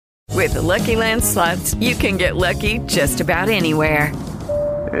With the Lucky Land Slots, you can get lucky just about anywhere.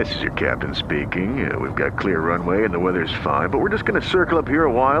 This is your captain speaking. We've got clear runway and the weather's fine, but we're just going to circle up here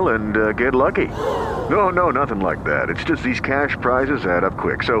a while and get lucky. No, nothing like that. It's just these cash prizes add up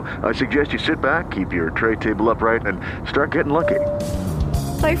quick. So I suggest you sit back, keep your tray table upright, and start getting lucky.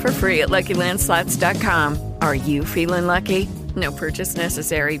 Play for free at LuckyLandSlots.com. Are you feeling lucky? No purchase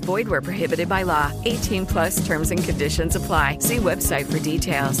necessary. Void where prohibited by law. 18 plus terms and conditions apply. See website for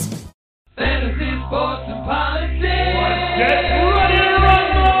details. Fantasy, sports, and politics. Get ready to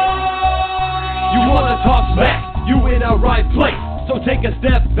rumble! You wanna talk smack? You in the right place. So take a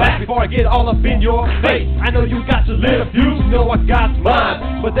step back before I get all up in your face. I know you got your little views, you know I got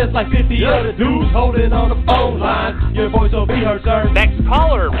mine. But there's like 50 other dudes holding on the phone line. Your voice will be heard, sir. Next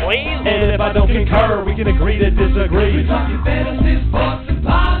caller, please. And if I don't concur, we can agree to disagree. We're talking fantasy, sports, and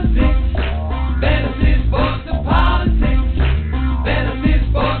politics. Fantasy, sports, and politics. Fantasy,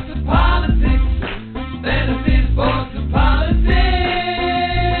 sports, and politics. Fantasy, sports, and politics.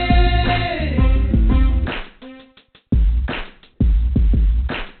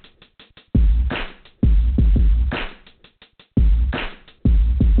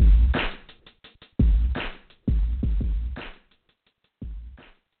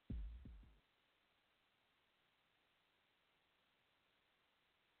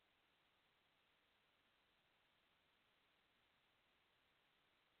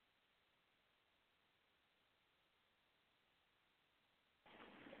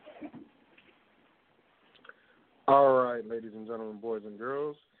 All right, ladies and gentlemen, boys and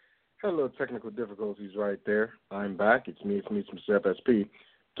girls. Hello, technical difficulties right there. I'm back. It's me, Mr. FSP,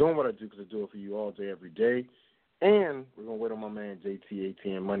 doing what I do because I do it for you all day, every day. And we're going to wait on my man JT,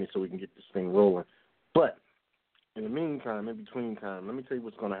 ATM Money, so we can get this thing rolling. But in the meantime, in between time, let me tell you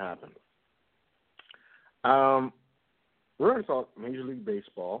what's going to happen. We're going to talk Major League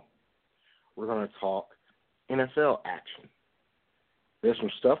Baseball. We're going to talk NFL action. There's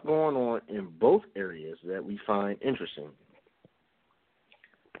some stuff going on in both areas that we find interesting.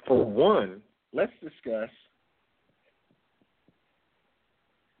 For one, let's discuss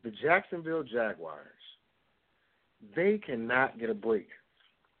the Jacksonville Jaguars. They cannot get a break.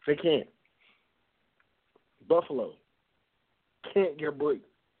 They can't. Buffalo can't get a break.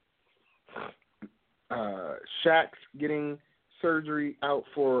 Shaq's getting surgery, out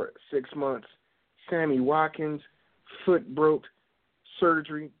for 6 months. Sammy Watkins, foot broke,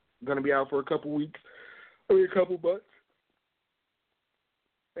 surgery, going to be out for a couple months.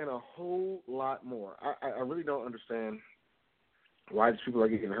 And a whole lot more. I really don't understand why these people are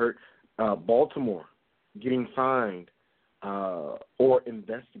getting hurt. Baltimore getting fined or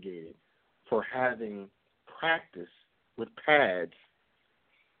investigated for having practice with pads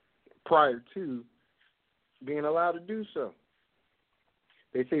prior to being allowed to do so.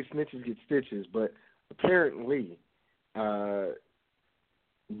 They say snitches get stitches, but apparently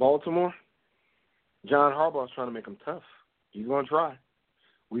Baltimore, John Harbaugh's trying to make them tough. He's going to try.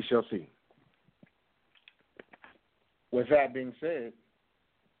 We shall see. With that being said,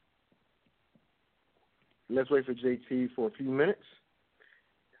 let's wait for JT for a few minutes.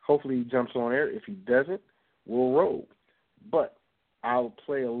 Hopefully he jumps on air. If he doesn't, we'll roll. But I'll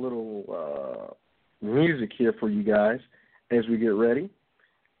play a little music here for you guys as we get ready.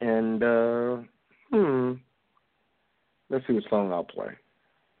 And let's see what song I'll play.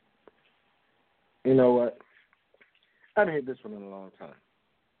 You know what? I haven't hit this one in a long time.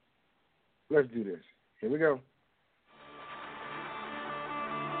 Let's do this. Here we go.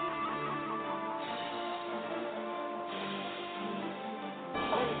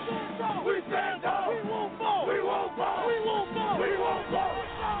 We stand up. We won't fall. We won't fall. We won't fall. We won't fall.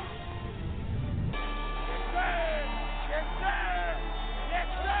 Yes, sir. Yes,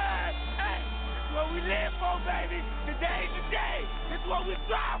 sir. Hey, that's what we live for, baby. Today's the day. That's what we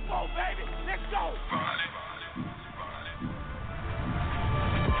strive for, baby. Let's go.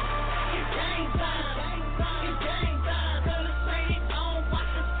 It's game time. It's game time. Celebrate it on.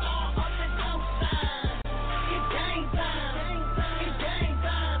 Watch the star up and outside. It's game time. It's game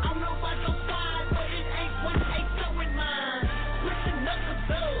time. I don't know about your side, but it ain't what ain't going mine. Pushing up the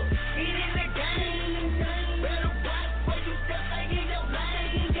club. Get in the game. Better watch where you step ain't in your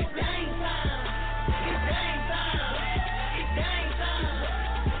lane. It's game time. It's game time. It's game time.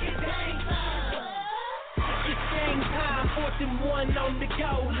 It's game time. It's game time. 4th and 1 on the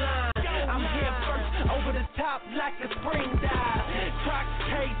goal line. I'm here first, over the top like a spring dive. Trox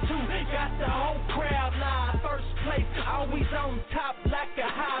K2, got the whole crowd live. First place, always on top like a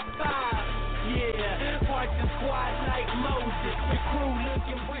high five. Yeah, park the squad like Moses. The crew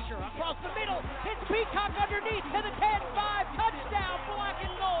looking pressure across the middle. Hits Peacock underneath to the 10-5 touchdown, black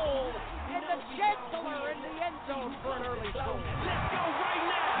and gold.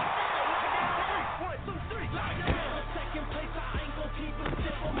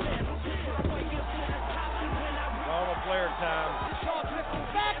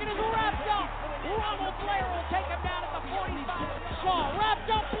 left.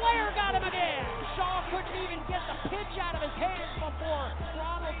 Blair got him again. Shaw couldn't even get the pitch out of his hands before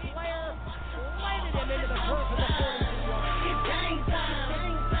Ronald Blair landed him into the turf at the 42-yard. It's game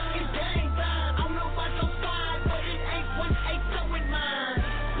time. It's game time. I don't know about your side, but it ain't what ain't so in mine.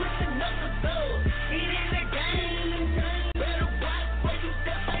 Pushing up the door. It in the game. Better watch where you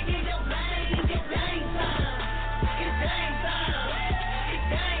step back in your lane. It's game time. It's game time. It's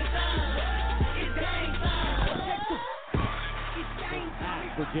game time. It's game time. It's game time.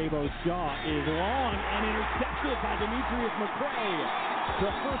 For Jabo Shaw is long and intercepted by Demetrius McCray. The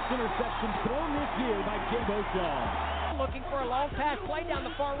first interception thrown this year by Jabo Shaw. Looking for a long pass play down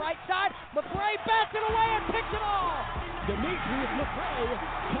the far right side. McCray bats it away and picks it off. Demetrius McCray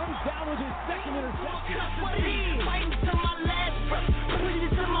comes down with his second interception. Fighting to my last breath. Put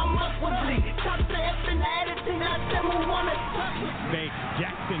it to my muscle. Top the F and attitude. I never wanna touch it. Makes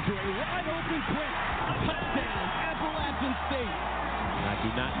Jackson to a wide open quick. Touchdown, Appalachian State. I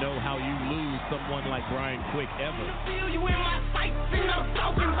do not know how you lose someone like Brian Quick ever. Feel you in my sights and I'm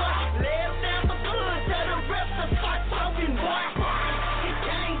talking, boy. Lay down the good, tell the refs to start talking, boy. It's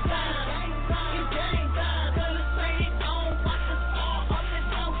game time. It's game time. Tell us say it on, watch the score up and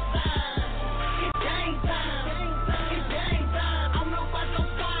outside. It's game time. It's game time. I don't know about your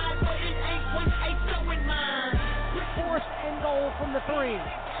side, but it ain't what ain't so in mine. Fourth and goal from the 3.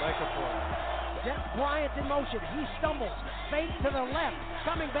 That's Bryant in motion. He stumbles. Fake to the left.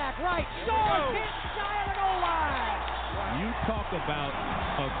 Coming back right. Shaw hit shy of the goal line. You talk about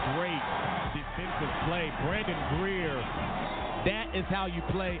a great defensive play. Brandon Greer, that is how you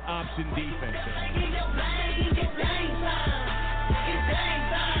play option defense. It's game time. It's game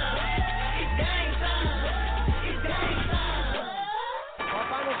time. It's game time. It's game time. Our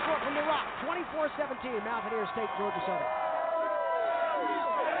final score from the Rock, 24-17, Mountaineer State, Georgia Southern.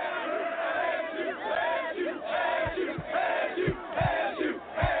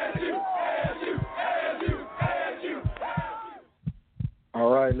 All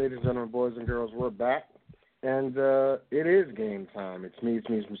right, ladies and gentlemen, boys and girls, we're back. And it is game time. It's me,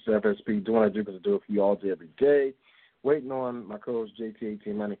 Mr. FSP, doing what I do because I do it for you all day, every day. Waiting on my co-host,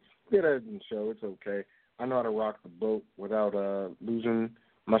 JT18 Money. Get out of the show. It's okay. I know how to rock the boat without losing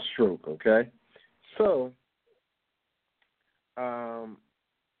my stroke, okay? So,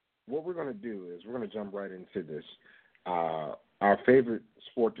 what we're going to do is we're going to jump right into this. Our favorite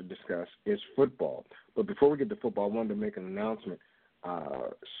sport to discuss is football. But before we get to football, I wanted to make an announcement.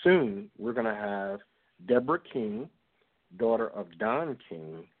 Soon, we're going to have Deborah King, daughter of Don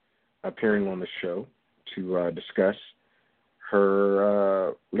King, appearing on the show to discuss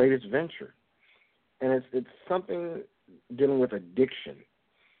her latest venture. And it's something dealing with addiction.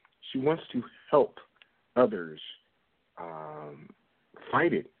 She wants to help others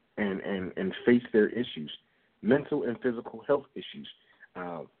fight it and face their issues, mental and physical health issues.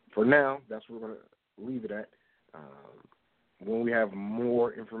 For now, that's where we're going to leave it at. When we have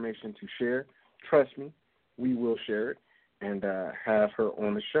more information to share, trust me, we will share it and have her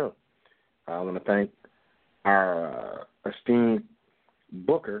on the show. I want to thank our esteemed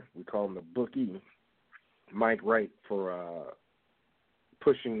booker, we call him the bookie, Mike Wright, for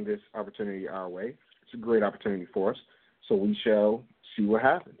pushing this opportunity our way. It's a great opportunity for us, so we shall see what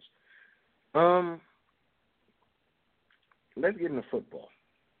happens. Let's get into football.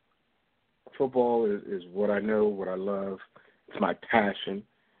 Football is what I know, what I love. It's my passion.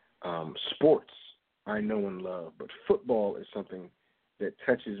 Sports, I know and love, but football is something that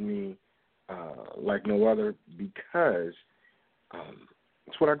touches me like no other because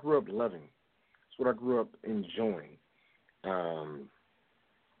it's what I grew up loving. It's what I grew up enjoying. I'll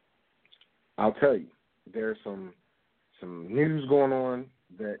tell you, there's some news going on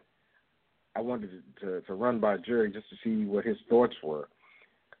that I wanted to run by Jerry just to see what his thoughts were,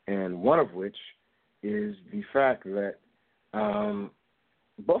 and one of which is the fact that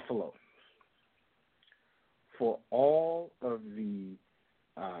Buffalo, for all of the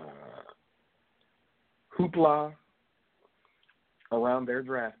hoopla around their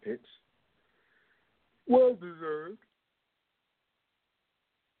draft picks, well deserved,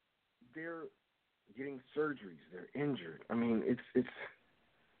 they're getting surgeries. They're injured. I mean, it's.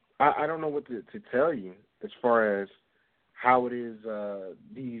 I don't know what to tell you as far as how it is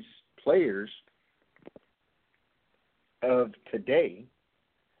these players of today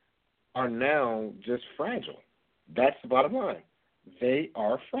are now just fragile. That's the bottom line. They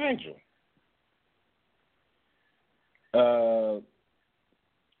are fragile.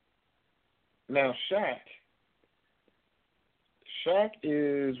 Now, Shaq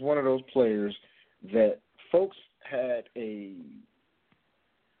is one of those players that folks had a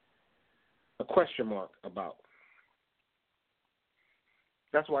question mark about.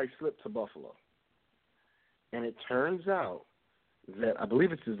 That's why he slipped to Buffalo. And it turns out that I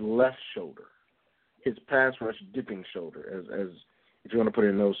believe it's his left shoulder, his pass rush dipping shoulder, as if you want to put it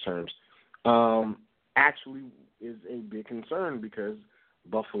in those terms, actually is a big concern because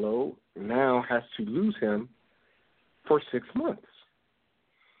Buffalo now has to lose him for 6 months.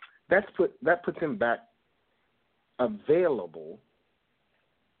 That puts him back available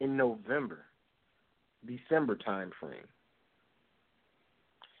in November, December time frame.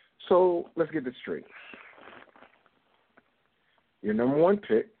 So let's get this straight. Your number one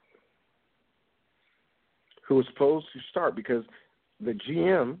pick, who was supposed to start because the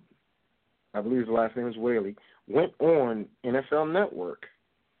GM, I believe his last name is Whaley, went on NFL Network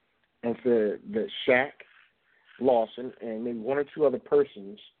and said that Shaq, Lawson, and maybe one or two other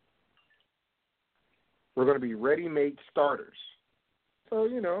persons were going to be ready-made starters. So,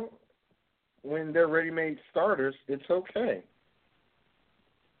 you know, when they're ready-made starters, it's okay.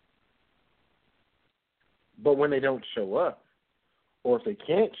 But when they don't show up, or if they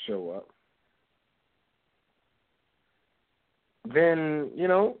can't show up, then, you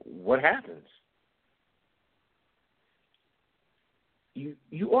know, what happens?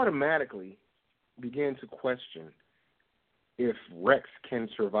 You automatically begin to question if Rex can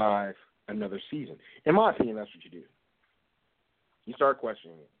survive another season. In my opinion, that's what you do. You start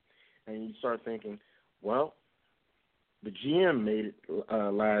questioning it, and you start thinking, well, the GM made it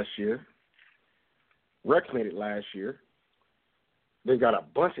last year. Rex made it last year. They've got a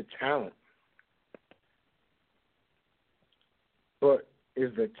bunch of talent. But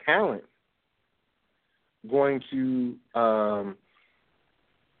is the talent going to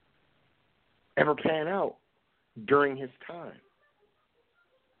ever pan out during his time?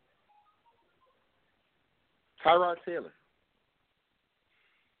 Tyrod Taylor.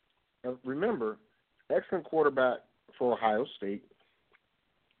 Now, remember, excellent quarterback for Ohio State,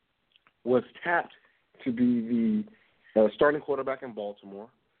 was tapped to be the starting quarterback in Baltimore,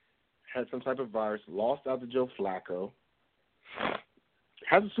 had some type of virus, lost out to Joe Flacco,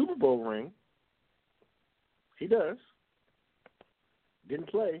 has a Super Bowl ring. He does. Didn't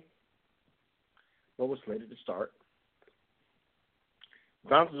play, but was slated to start.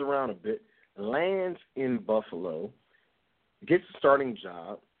 Bounces around a bit, lands in Buffalo, gets a starting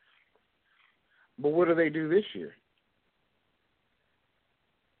job. But what do they do this year?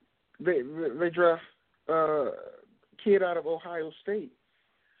 They draft a kid out of Ohio State.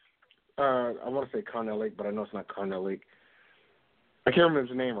 I want to say Carnell Lake, but I know it's not Carnell Lake. I can't remember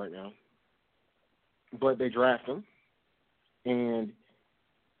his name right now. But they draft him, and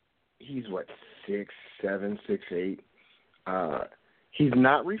he's, 6'7", 6'8". He's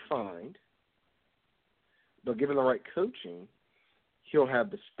not refined, but given the right coaching, he'll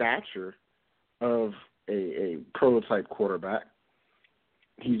have the stature of a prototype quarterback.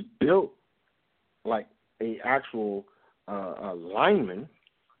 He's built like a actual lineman.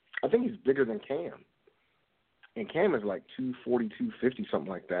 I think he's bigger than Cam. And Cam is like 240, 250, something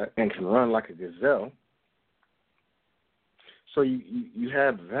like that, and can run like a gazelle. So you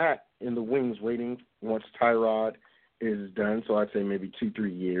have that in the wings waiting once Tyrod is done, so I'd say maybe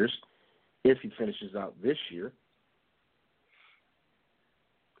 2-3 years, if he finishes out this year.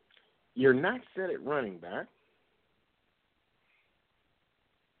 You're not set at running back,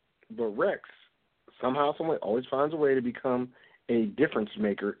 but Rex somehow, some way, always finds a way to become a difference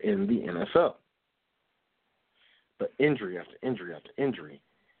maker in the NFL. But injury after injury after injury,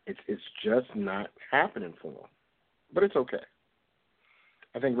 it's just not happening for him. But it's okay.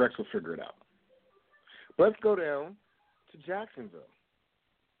 I think Rex will figure it out. Let's go down to Jacksonville.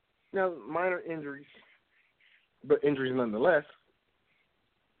 Now, minor injuries, but injuries nonetheless,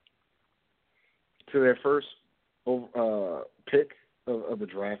 to their first pick of the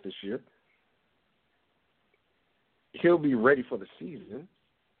draft this year. He'll be ready for the season.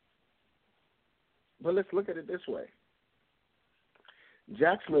 But let's look at it this way.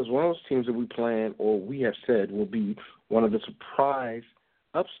 Jacksonville is one of those teams that we plan, or we have said, will be one of the surprise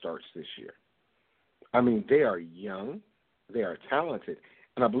upstarts this year. I mean, they are young, they are talented,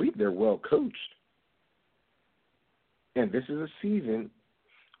 and I believe they're well coached. And this is a season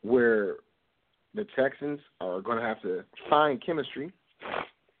where the Texans are going to have to find chemistry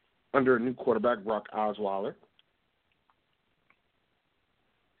under a new quarterback, Brock Osweiler.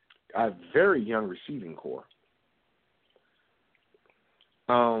 A very young receiving core.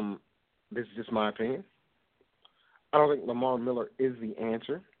 This is just my opinion. I don't think Lamar Miller is the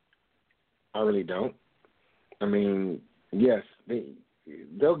answer. I really don't. I mean, yes,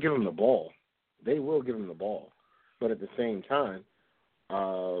 they'll give him the ball. They will give him the ball. But at the same time,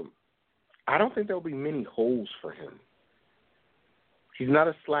 I don't think there'll be many holes for him. He's not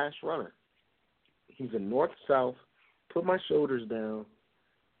a slash runner. He's a north-south, put my shoulders down,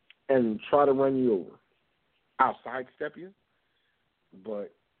 and try to run you over. I'll sidestep you,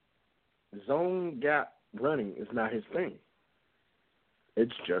 but zone gap running is not his thing.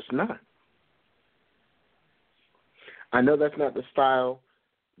 It's just not. I know that's not the style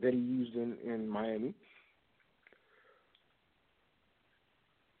that he used in Miami.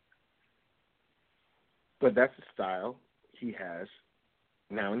 But that's the style he has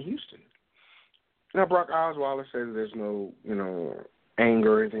now in Houston. Now, Brock Osweiler says there's no,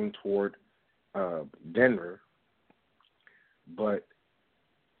 anger or anything toward Denver, but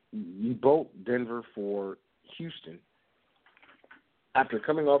you bolt Denver for Houston after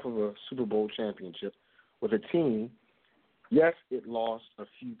coming off of a Super Bowl championship with a team. Yes, it lost a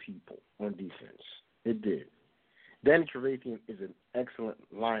few people on defense. It did. Danny Trevathan is an excellent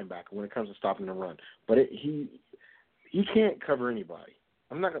linebacker when it comes to stopping the run, but he can't cover anybody.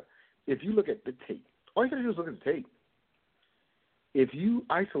 If you look at the tape, all you got to do is look at the tape. If you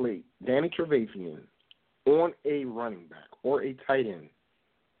isolate Danny Trevathan on a running back or a tight end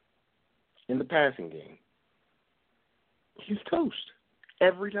in the passing game, he's toast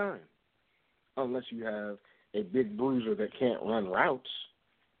every time, unless you have a big bruiser that can't run routes.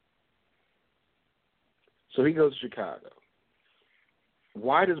 So he goes to Chicago.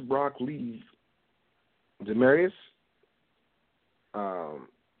 Why does Brock leave Demarius,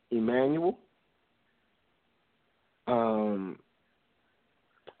 Emmanuel? I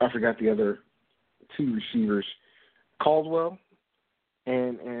forgot the other two receivers, Caldwell,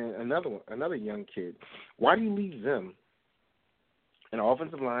 and another young kid. Why do you leave them an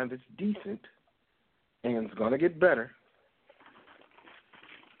offensive line that's decent and is going to get better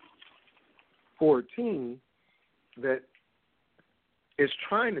for a team that is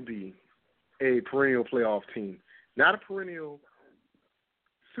trying to be a perennial playoff team, not a perennial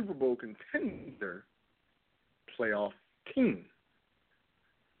Super Bowl contender playoff team?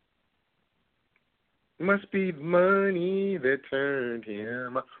 Must be the money that turned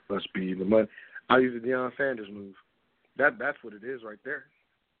him. Must be the money. I'll use the Deion Sanders move. That's what it is right there.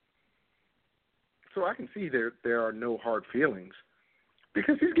 So I can see there are no hard feelings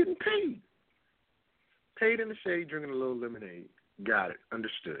because he's getting paid. Paid in the shade, drinking a little lemonade. Got it.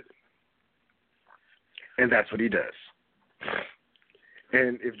 Understood. And that's what he does.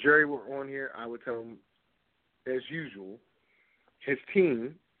 And if Jerry were on here, I would tell him, as usual, his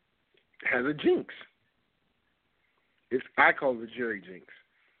team has a jinx. I call it the Jerry jinx.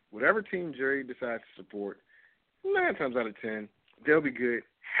 Whatever team Jerry decides to support, 9 times out of 10, they'll be good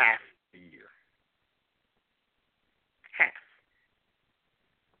half the year. Half.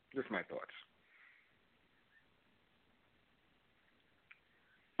 Just my thoughts.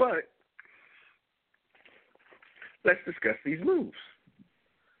 But let's discuss these moves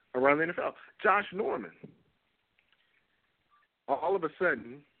around the NFL. Josh Norman, all of a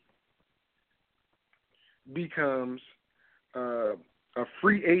sudden, becomes a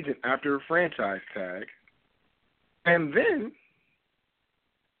free agent after a franchise tag, and then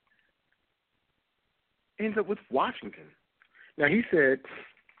ends up with Washington. Now, he said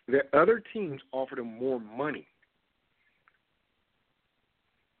that other teams offered him more money.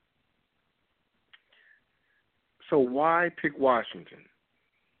 So why pick Washington?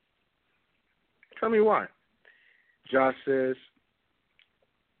 Tell me why. Josh says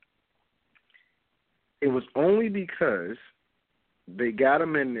it was only because they got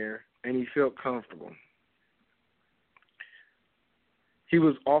him in there and he felt comfortable. He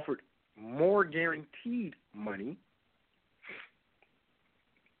was offered more guaranteed money,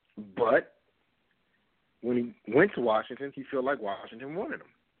 but when he went to Washington, he felt like Washington wanted him.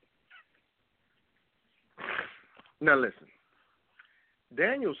 Now listen,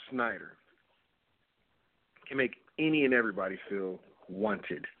 Daniel Snyder can make any and everybody feel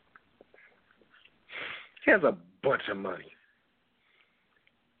wanted. He has a bunch of money.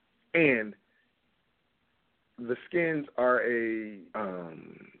 And the Skins are a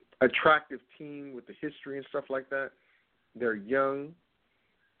attractive team with the history and stuff like that. They're young,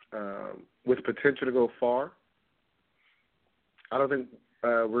 with potential to go far. I don't think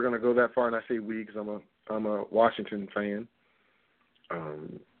we're going to go that far, and I say we because I'm a Washington fan.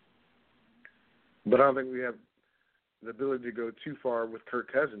 But I don't think we have the ability to go too far with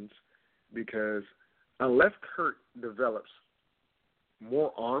Kirk Cousins because unless Kirk develops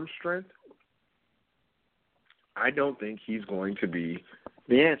more arm strength, I don't think he's going to be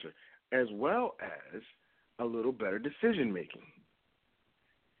the answer, as well as a little better decision-making.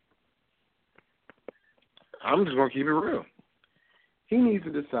 I'm just going to keep it real. He needs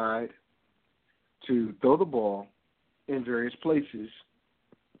to decide to throw the ball in various places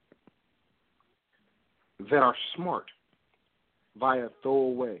that are smart via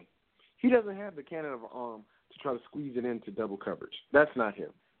throwaway. He doesn't have the cannon of an arm to try to squeeze it into double coverage. That's not him.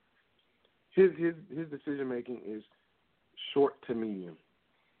 His decision making is short to medium.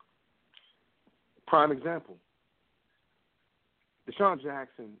 Prime example. Deshaun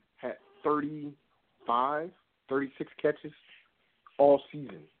Jackson had 36 catches all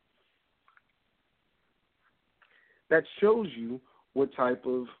season. That shows you what type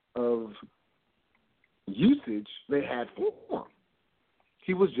of usage they had for him.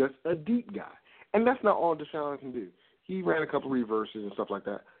 He was just a deep guy. And that's not all Deshaun can do. He ran a couple reverses and stuff like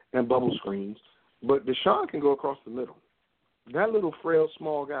that and bubble screens. But Deshaun can go across the middle. That little frail,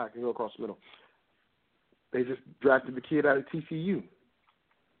 small guy can go across the middle. They just drafted the kid out of TCU.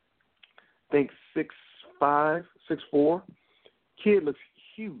 I think 6'5", 6'4". Kid looks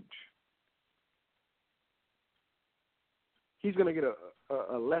huge. He's going to get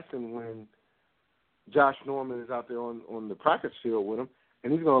a lesson when Josh Norman is out there on the practice field with him,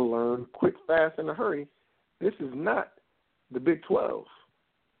 and he's going to learn quick, fast, in a hurry. This is not the Big 12.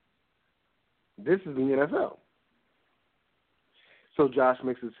 This is the NFL. So Josh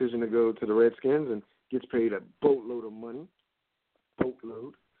makes a decision to go to the Redskins and gets paid a boatload of money.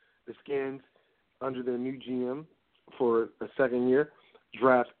 Boatload. The Skins, under their new GM for a second year,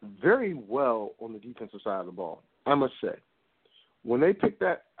 draft very well on the defensive side of the ball, I must say. When they pick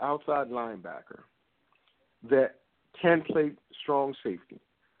that outside linebacker that can play strong safety,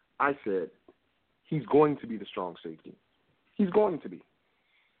 I said, he's going to be the strong safety. He's going to be.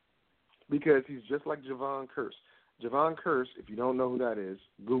 Because he's just like Javon Curse. Javon Curse, if you don't know who that is,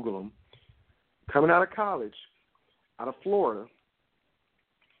 Google him. Coming out of college, out of Florida,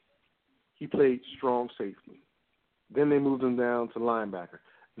 he played strong safety. Then they moved him down to linebacker.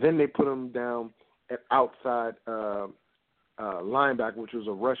 Then they put him down at outside linebacker, which was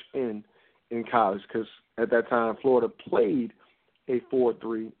a rush in college, because at that time Florida played a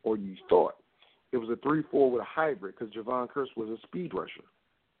 4-3, or you thought. It was a 3-4 with a hybrid, because Javon Curse was a speed rusher.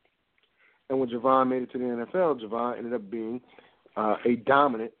 And when Javon made it to the NFL, Javon ended up being a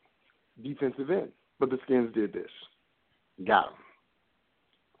dominant defensive end. But the Skins did this. Got him.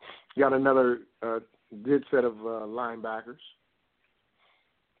 Got another good set of linebackers.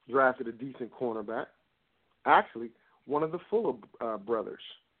 Drafted a decent cornerback. Actually, one of the Fuller brothers.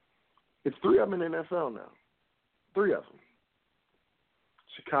 It's 3 of them in the NFL now. 3 of them.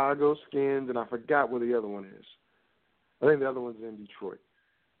 Chicago, Skins, and I forgot where the other one is. I think the other one's in Detroit.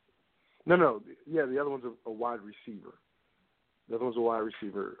 No. Yeah, the other one's a wide receiver. The other one's a wide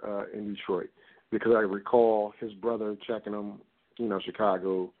receiver in Detroit, because I recall his brother checking him,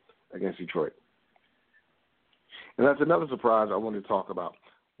 Chicago against Detroit. And that's another surprise I wanted to talk about.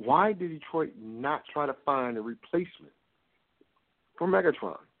 Why did Detroit not try to find a replacement for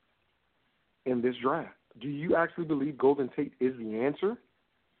Megatron in this draft? Do you actually believe Golden Tate is the answer?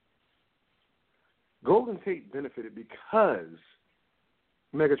 Golden Tate benefited because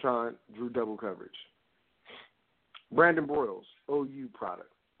Megatron drew double coverage. Brandon Broyles, OU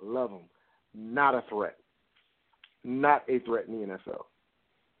product. Love him. Not a threat. Not a threat in the NFL.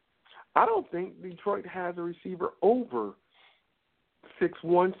 I don't think Detroit has a receiver over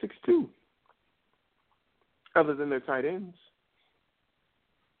 6'1", 6'2", other than their tight ends.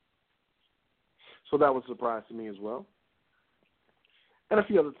 So that was a surprise to me as well. And a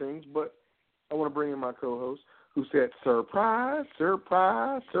few other things, but I want to bring in my co-host who said, surprise,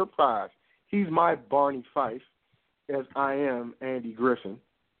 surprise, surprise. He's my Barney Fife, as I am Andy Griffin.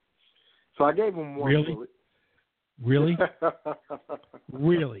 So I gave him one bullet. Really?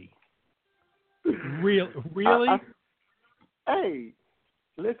 Really? Hey,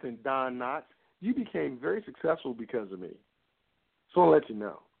 listen, Don Knotts, you became very successful because of me. So I'll let you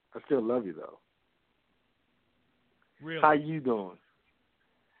know. I still love you, though. Really? How you doing?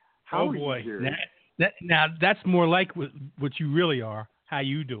 How oh, are boy. you, Jerry? Now, that's more like what you really are. How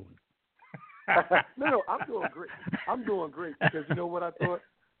you doing? No, I'm doing great. I'm doing great because you know what I thought?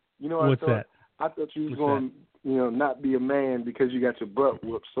 What's that? I thought you was going to, not be a man because you got your butt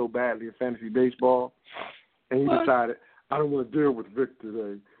whooped so badly in fantasy baseball, and you decided, I don't want to deal with Vic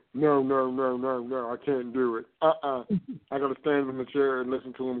today. No, I can't do it. I got to stand in the chair and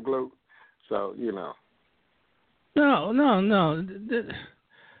listen to him gloat. So, No.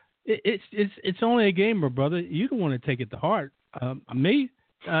 It's only a game, brother. You don't want to take it to heart. Me,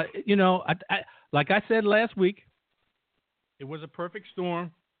 I like I said last week, it was a perfect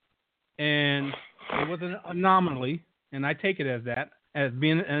storm, and it was an anomaly, and I take it as that, as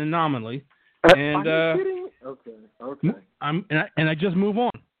being an anomaly. And are you kidding me? Okay. I just move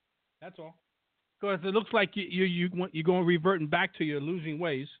on. That's all. Because it looks like you're going reverting back to your losing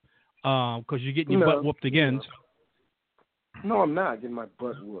ways, because you're getting your butt whooped again. No, I'm not getting my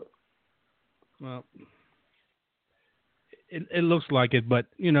butt whooped. Well, it looks like it, but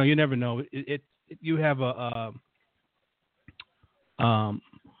you never know. You have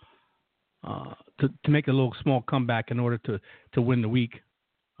to make a little small comeback in order to win the week.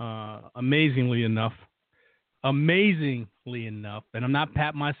 Amazingly enough, and I'm not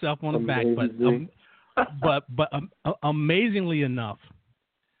patting myself on the back, but amazingly enough,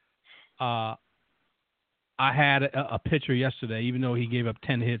 I had a pitcher yesterday, even though he gave up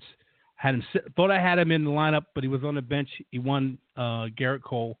 10 hits. Thought I had him in the lineup, but he was on the bench. He won Garrett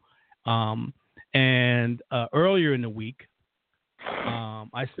Cole, and earlier in the week,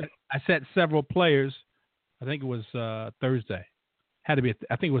 I set several players. I think it was Thursday. I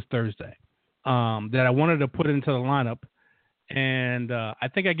think it was Thursday. That I wanted to put into the lineup, and I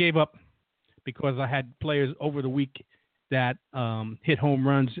think I gave up because I had players over the week that hit home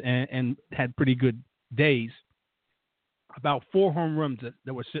runs and had pretty good days. About 4 home runs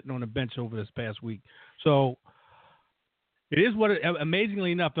that were sitting on the bench over this past week. So it is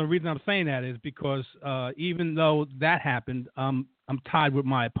amazingly enough, the reason I'm saying that is because even though that happened, I'm tied with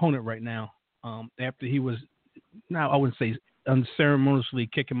my opponent right now. After he was, now I wouldn't say unceremoniously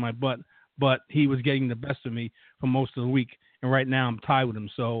kicking my butt, but he was getting the best of me for most of the week. And right now I'm tied with him.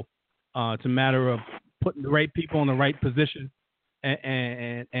 So it's a matter of putting the right people in the right position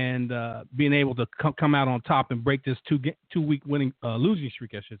and being able to come out on top and break this 2-week losing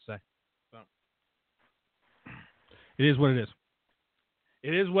streak, I should say. So it is what it is.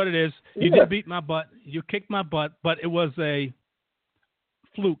 It is what it is. You did beat my butt. You kicked my butt, but it was a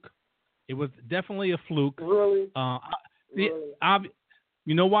fluke. It was definitely a fluke. Really? Really?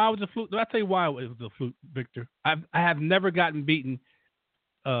 You know why it was a fluke? I'll tell you why it was a fluke, Victor. I have never gotten beaten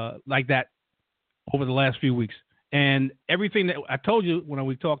like that over the last few weeks. And everything that I told you when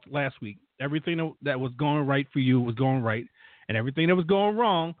we talked last week, everything that was going right for you was going right, and everything that was going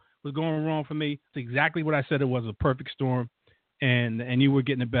wrong for me. It's exactly what I said. It was a perfect storm, and you were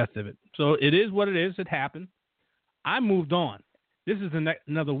getting the best of it. So it is what it is. It happened. I moved on. This is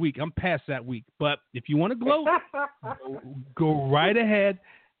another week. I'm past that week. But if you want to gloat, go right ahead.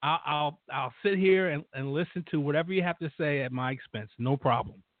 I'll sit here and listen to whatever you have to say at my expense. No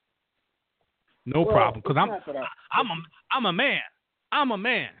problem. No problem, because I'm a man. I'm a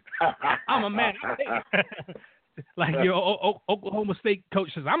man. I'm a man. Like your Oklahoma State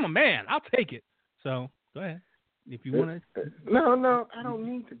coach says, I'm a man. I'll take it. So go ahead if you want to. No, I don't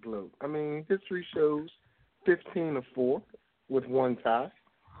need to gloat. I mean, history shows 15-4 with 1 tie.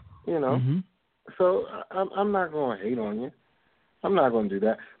 Mm-hmm. So I'm not going to hate on you. I'm not going to do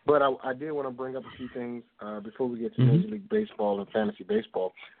that. But I did want to bring up a few things before we get to Major League Baseball and fantasy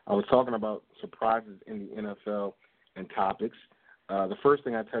baseball. I was talking about surprises in the NFL and topics. The first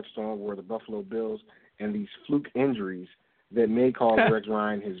thing I touched on were the Buffalo Bills and these fluke injuries that may cost Rex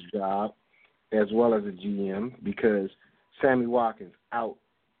Ryan his job as well as a GM, because Sammy Watkins out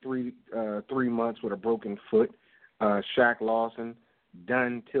 3 months with a broken foot. Shaq Lawson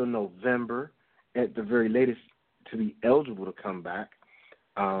done till November at the very latest to be eligible to come back.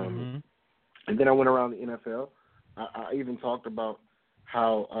 And then I went around the NFL. I even talked about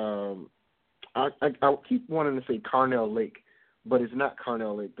how I keep wanting to say Carnell Lake, but it's not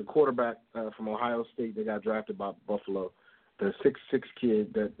Carnell Lake. The quarterback from Ohio State that got drafted by Buffalo, the 6'6"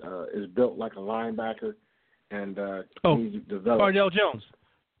 kid that is built like a linebacker and he's developed. Cardell Jones.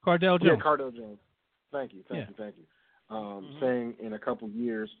 Yeah, Cardell Jones. Thank you. Saying in a couple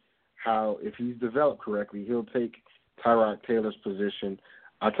years how if he's developed correctly, he'll take Tyrod Taylor's position.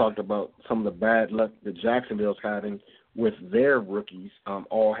 I talked about some of the bad luck that Jacksonville's having with their rookies,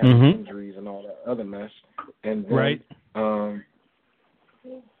 all having injuries and all that other mess. And then,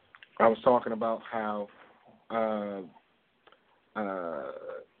 I was talking about how I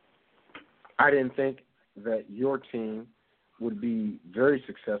didn't think that your team would be very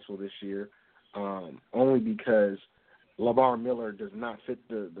successful this year, only because Lamar Miller does not fit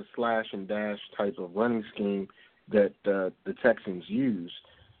the slash and dash type of running scheme that the Texans use,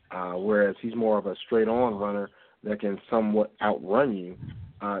 whereas he's more of a straight-on runner that can somewhat outrun you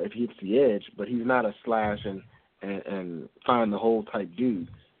if he hits the edge, but he's not a slash and find the hole type dude.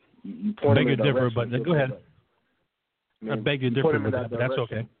 You point him in the direction. But go ahead. I beg to differ, but that's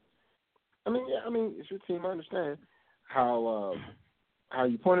okay. I mean, it's your team. I understand how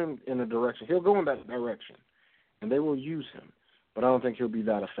you point him in a direction. He'll go in that direction, and they will use him. But I don't think he'll be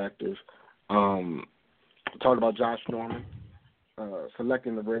that effective. Talked about Josh Norman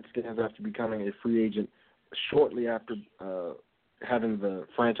selecting the Redskins after becoming a free agent shortly after having the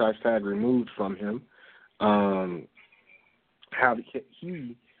franchise tag removed from him. How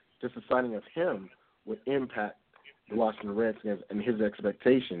he just the signing of him would impact the Washington Redskins and his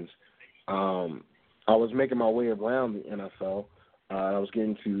expectations. I was making my way around the NFL. I was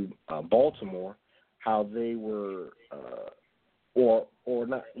getting to Baltimore, how they were,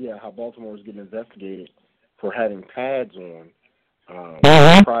 how Baltimore was getting investigated for having pads on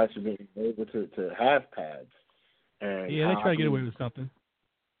prior to being able to have pads. And yeah, they try to get away with something.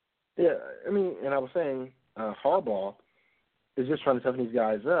 Yeah, I mean, and I was saying Harbaugh is just trying to toughen these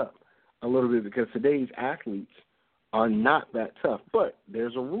guys up a little bit because today's athletes are not that tough. But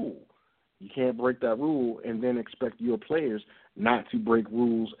there's a rule. You can't break that rule and then expect your players not to break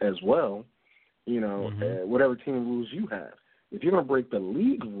rules as well, whatever team rules you have. If you're going to break the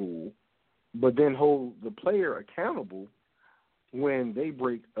league rule but then hold the player accountable when they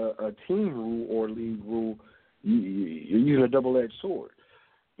break a team rule or league rule, you're using a double-edged sword.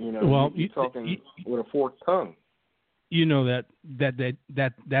 You're talking with a forked tongue. You know that's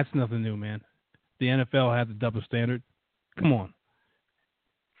nothing new, man. The NFL has a double standard. Come on.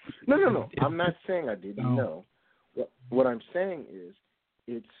 No. I'm not saying I didn't know. What I'm saying is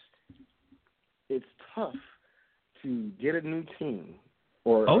it's tough to get a new team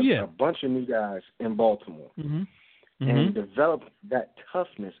or a bunch of new guys in Baltimore and develop that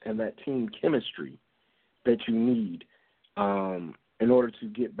toughness and that team chemistry that you need in order to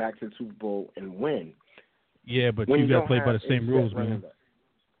get back to the Super Bowl and win. Yeah, but you got to play by the same rules, man.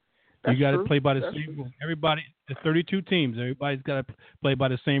 You got to play by the same rules. Everybody, the 32 teams, everybody's got to play by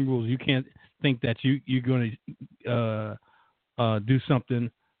the same rules. You can't think that you're going to do something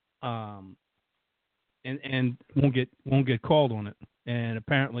and won't get called on it. And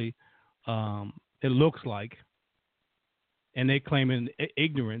apparently, it looks like, and they claim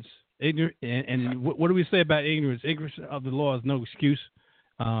ignorance. And what do we say about ignorance? Ignorance of the law is no excuse.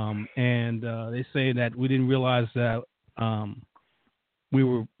 And they say that we didn't realize that we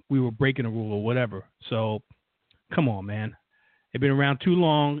were breaking a rule or whatever. So, come on, man. They've been around too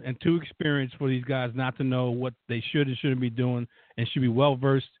long and too experienced for these guys not to know what they should and shouldn't be doing and should be well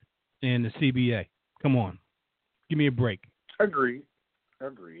versed in the CBA. Come on. Give me a break. Agreed.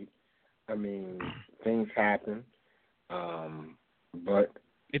 I mean, things happen. But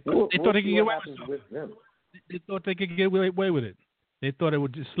they thought they could get away with them. They thought they could get away with it. They thought it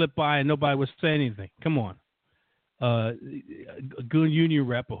would just slip by and nobody would say anything. Come on. A good union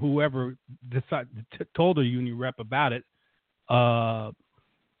rep or whoever told the union rep about it,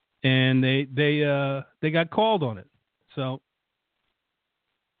 and they got called on it. So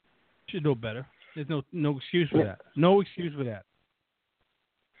should know better. There's no excuse for that. No excuse for that.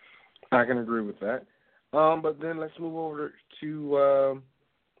 I can agree with that. But then let's move over to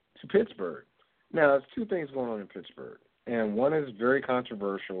Pittsburgh. Now, there's two things going on in Pittsburgh, and one is very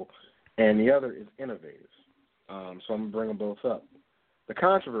controversial, and the other is innovative. So I'm going to bring them both up. The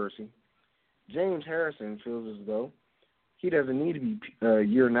controversy, James Harrison feels as though he doesn't need to be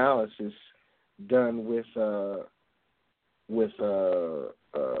urinalysis done with the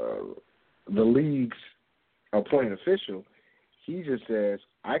league's appointed official. He just says,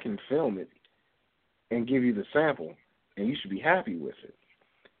 I can film it and give you the sample, and you should be happy with it.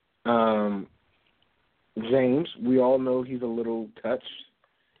 James, we all know he's a little touched,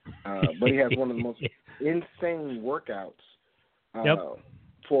 but he has one of the most insane workouts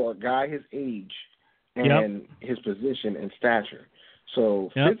for a guy his age and his position and stature. So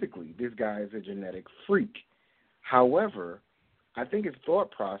physically, this guy is a genetic freak. However, I think his thought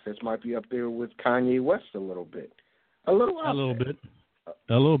process might be up there with Kanye West a little bit. A little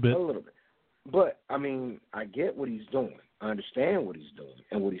bit. But, I mean, I get what he's doing. I understand what he's doing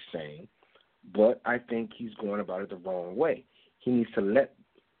and what he's saying, but I think he's going about it the wrong way. He needs to let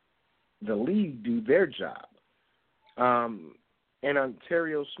the league do their job. And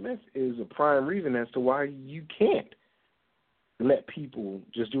Ontario Smith is a prime reason as to why you can't let people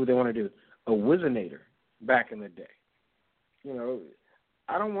just do what they want to do. A Wizinator back in the day.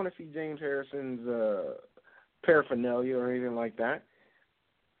 I don't want to see James Harrison's paraphernalia or anything like that.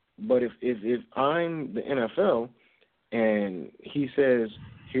 But if I'm the NFL and he says,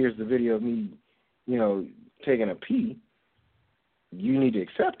 here's the video of me, taking a pee, you need to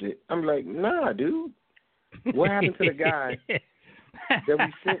accept it. I'm like, nah, dude. What happened to the guy that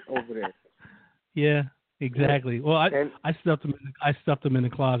we sent over there? Yeah, exactly. Well, I stuffed him in the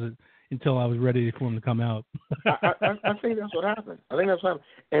closet until I was ready for him to come out. I think that's what happened.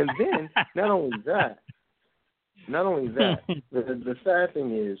 And then not only that, the sad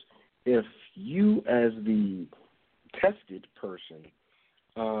thing is, if you as the tested person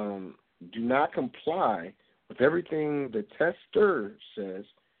do not comply with everything the tester says,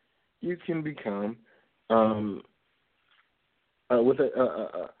 you can become with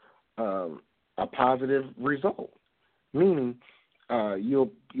a positive result, meaning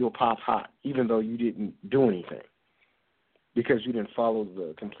you'll pop hot even though you didn't do anything because you didn't follow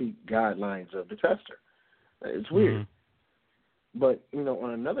the complete guidelines of the tester. It's weird. But,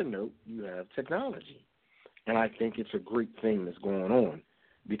 on another note, you have technology. And I think it's a great thing that's going on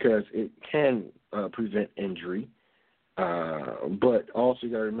because it can prevent injury. But also you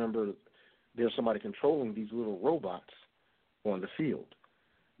got to remember there's somebody controlling these little robots on the field.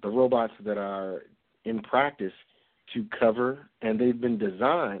 The robots that are in practice to cover, and they've been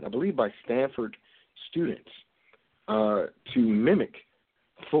designed, I believe, by Stanford students to mimic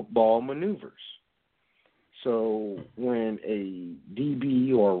football maneuvers. So when a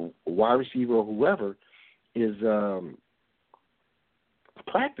DB or wide receiver or whoever is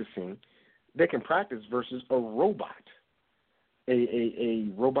practicing, they can practice versus a robot, a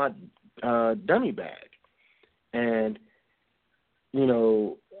robot dummy bag. And,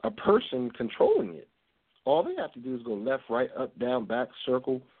 a person controlling it, all they have to do is go left, right, up, down, back,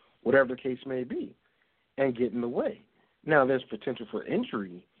 circle, whatever the case may be, and get in the way. Now, there's potential for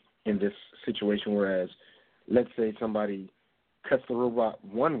injury in this situation, whereas let's say somebody cuts the robot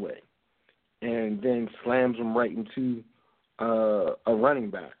one way and then slams them right into a running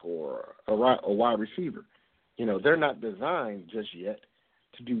back or a wide receiver. They're not designed just yet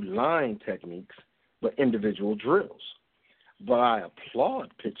to do line techniques, but individual drills. But I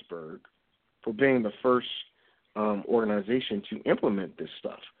applaud Pittsburgh for being the first organization to implement this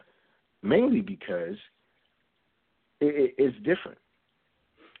stuff, mainly because it's different.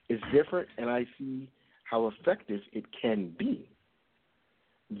 It's different, and I see how effective it can be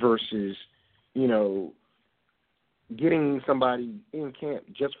versus, getting somebody in camp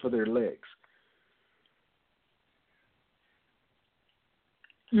just for their legs.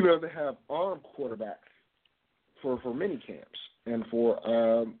 They have armed quarterbacks for mini camps and for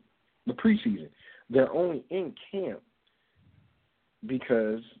the preseason. They're only in camp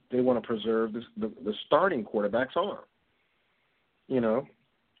because they want to preserve the starting quarterback's arm.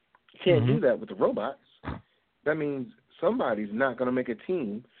 Can't do that with the robots. That means somebody's not going to make a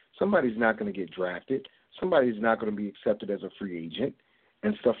team. Somebody's not going to get drafted. Somebody's not going to be accepted as a free agent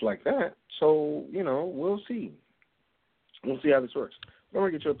and stuff like that. So, we'll see. We'll see how this works. I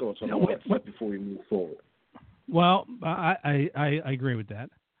want to get your thoughts on that before we move forward. Well, I agree with that.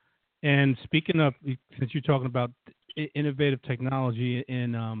 And speaking of, since you're talking about innovative technology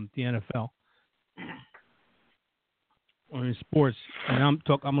in the NFL or in sports, and I'm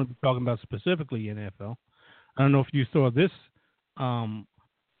going to be talking about specifically in NFL. I don't know if you saw this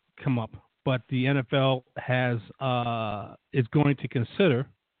come up, but the NFL is going to consider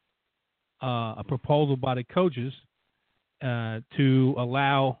a proposal by the coaches to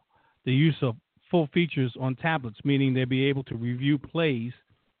allow the use of full features on tablets, meaning they'll be able to review plays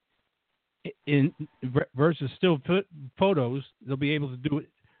in versus still photos. They'll be able to do it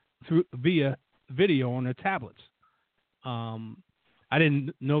via video on their tablets. I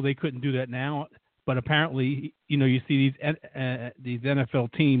didn't know they couldn't do that now, but apparently, you see these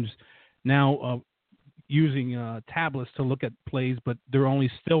NFL teams now using tablets to look at plays, but they're only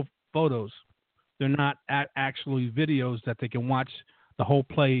still photos. They're not actually videos that they can watch the whole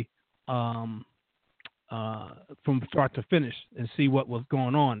play from start to finish and see what was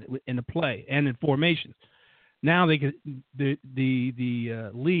going on in the play and in formations. Now they could the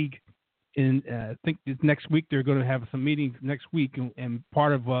league I think next week they're going to have some meetings next week, and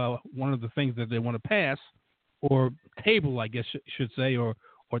part of one of the things that they want to pass or table, I guess should say, or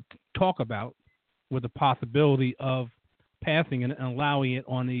talk about with the possibility of passing and allowing it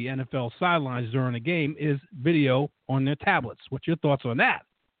on the NFL sidelines during a game is video on their tablets. What's your thoughts on that?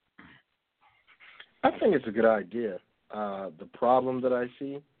 I think it's a good idea. The problem that I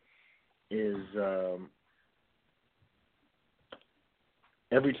see is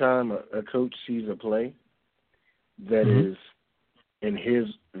every time a coach sees a play that is, in his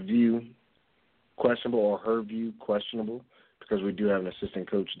view, questionable or her view questionable, because we do have an assistant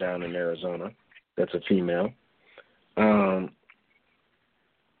coach down in Arizona that's a female,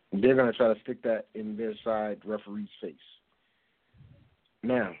 they're going to try to stick that in their side referee's face.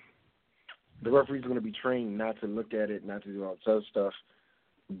 Now, the referee's going to be trained not to look at it, not to do all this other stuff,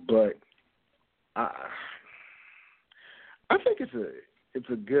 but I think it's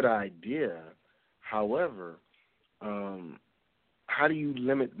a good idea. However, how do you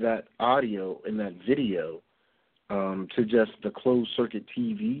limit that audio and that video to just the closed-circuit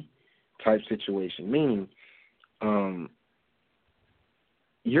TV type situation? Meaning,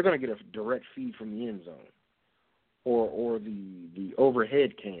 you're going to get a direct feed from the end zone or the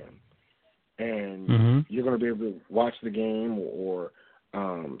overhead cam, and you're going to be able to watch the game or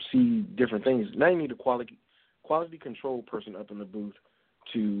see different things. Now you need a quality control person up in the booth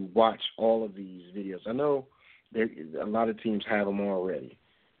to watch all of these videos. I know a lot of teams have them already,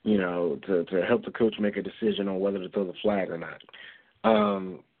 to help the coach make a decision on whether to throw the flag or not.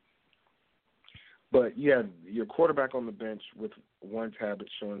 But you have your quarterback on the bench with one tablet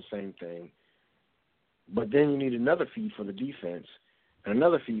showing the same thing. But then you need another feed for the defense, and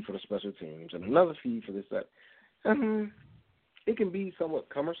another feed for the special teams, and another feed for this, that. It can be somewhat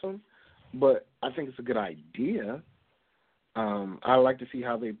cumbersome, but I think it's a good idea. I like to see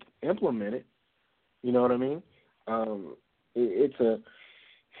how they implement it. You know what I mean?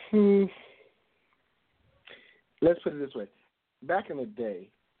 Let's put it this way. Back in the day,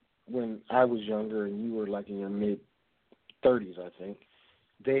 when I was younger and you were like in your mid-30s, I think,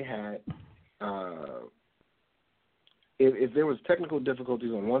 they had, if there was technical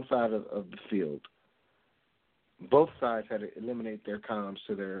difficulties on one side of the field, both sides had to eliminate their comms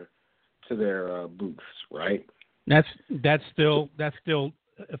to their booths, right? That's still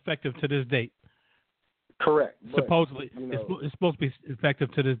effective to this date. Correct. Supposedly, it's supposed to be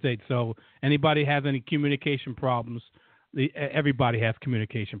effective to this date. So anybody has any communication problems, everybody has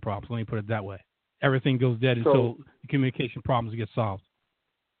communication problems. Let me put it that way. Everything goes dead until the communication problems get solved.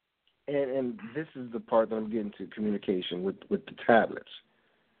 And this is the part that I'm getting to, communication with the tablets.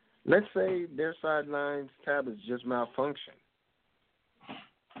 Let's say their sidelines tablets just malfunction.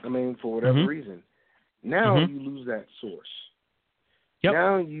 I mean, for whatever reason. Now you lose that source. Yep.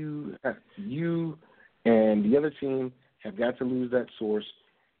 Now you and the other team have got to lose that source,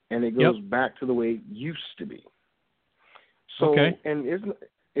 and it goes back to the way it used to be. So, and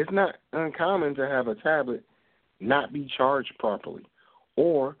it's not uncommon to have a tablet not be charged properly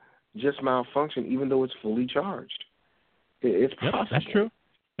or just malfunction, even though it's fully charged. It's possible. That's true.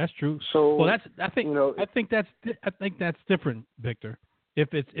 That's true. So, well, I think that's different, Victor.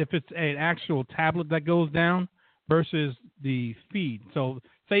 If it's an actual tablet that goes down versus the feed. So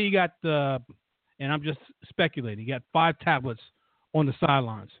say you got and I'm just speculating, you got 5 tablets on the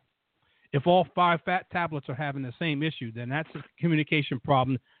sidelines. If all 5 tablets are having the same issue, then that's a communication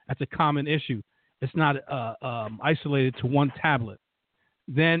problem. That's a common issue. It's not isolated to one tablet.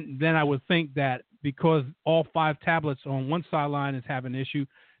 Then I would think that because all 5 tablets on one sideline is having an issue,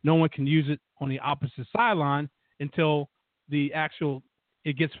 no one can use it on the opposite sideline until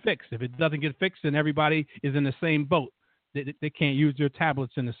it gets fixed. If it doesn't get fixed, then everybody is in the same boat. They can't use their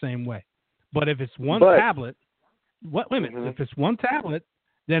tablets in the same way. But if it's one tablet, wait a minute. If it's one tablet,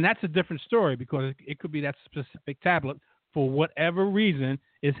 then that's a different story because it could be that specific tablet for whatever reason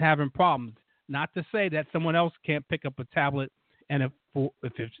is having problems. Not to say that someone else can't pick up a tablet and if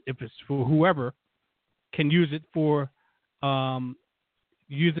it's for whoever can use it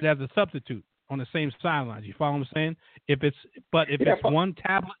use it as a substitute on the same sidelines. You follow what I'm saying? If it's one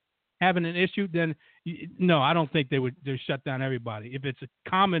tablet having an issue, then no, I don't think they shut down everybody. If it's a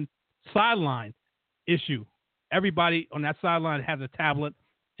common sideline issue, everybody on that sideline has a tablet,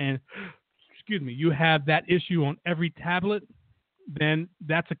 and you have that issue on every tablet, then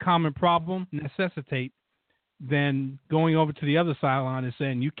that's a common problem. Necessitate then going over to the other sideline and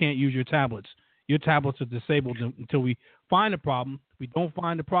saying you can't use your tablets. Your tablets are disabled until we find a problem. If we don't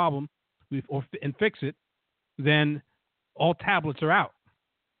find a problem and fix it, then all tablets are out.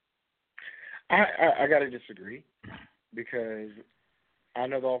 I got to disagree because I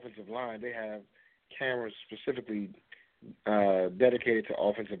know the offensive line, they have cameras specifically dedicated to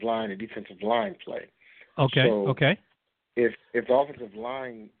offensive line and defensive line play. Okay. So if the offensive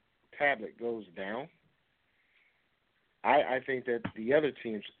line tablet goes down, I think that the other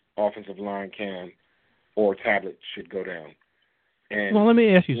team's offensive line cam or tablet should go down. And, well, let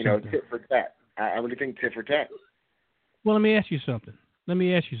me ask you something. Tit for tat. I really think tit for tat. Well, let me ask you something.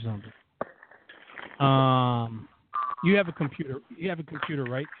 You have a computer.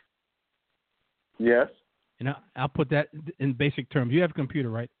 Right? Yes. And I'll put that in basic terms. You have a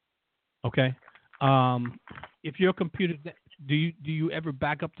computer, right? Okay. If your computer, do you ever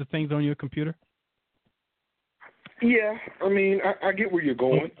back up the things on your computer? Yeah, I mean, I get where you're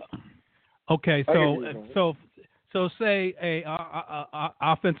going. Okay, so say a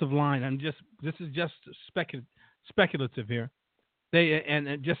offensive line. This is just speculative here.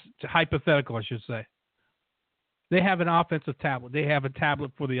 And just hypothetical, I should say. They have an offensive tablet. They have a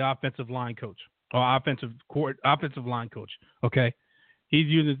tablet for the offensive line coach or offensive line coach. Okay, he's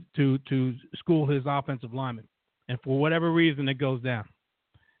using it to school his offensive linemen, and for whatever reason it goes down.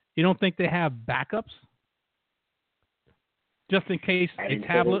 You don't think they have backups? Just in case a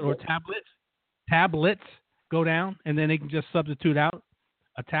tablet or tablets go down, and then they can just substitute out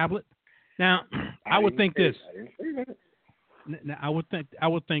a tablet. Now, I would think this. Now, I would think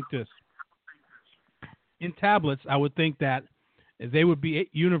this. In tablets, I would think that they would be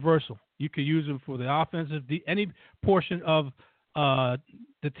universal. You could use them for the offensive, any portion of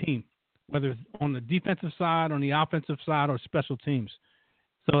the team, whether it's on the defensive side, on the offensive side, or special teams.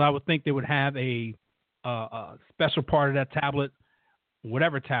 So I would think they would have a special part of that tablet,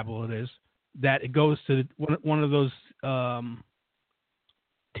 whatever tablet it is, that it goes to one of those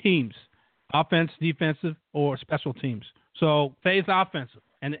teams, offense, defensive, or special teams. So phase offensive,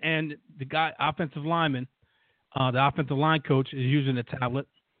 and the guy, offensive lineman, the offensive line coach is using the tablet,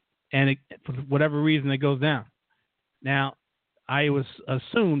 and for whatever reason it goes down. Now, I was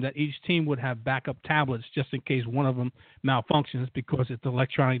assumed that each team would have backup tablets just in case one of them malfunctions because it's an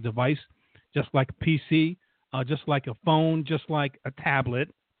electronic device, just like a PC, just like a phone, just like a tablet.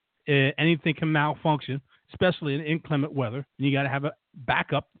 Anything can malfunction, especially in inclement weather. And you got to have a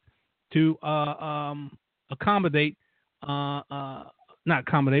backup to accommodate, not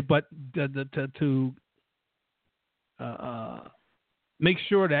accommodate, but to make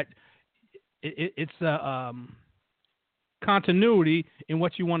sure that it's continuity in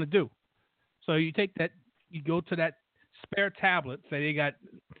what you want to do. So you take that, you go to that spare tablet. Say they got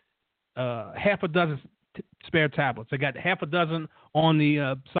half a dozen spare tablets. They got half a dozen on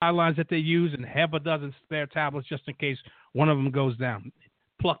the sidelines that they use, and half a dozen spare tablets just in case one of them goes down.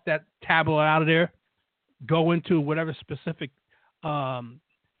 Pluck that tablet out of there. Go into whatever specific section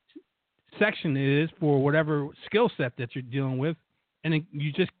it is for whatever skill set that you're dealing with, and then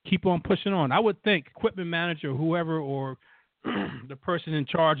you just keep on pushing on. I would think equipment manager, whoever, or the person in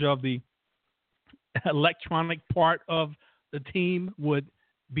charge of the electronic part of the team would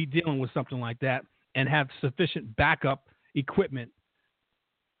be dealing with something like that and have sufficient backup equipment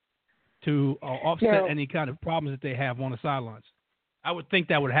to offset any kind of problems that they have on the sidelines. I would think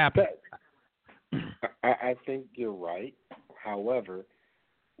that would happen. I think you're right. However,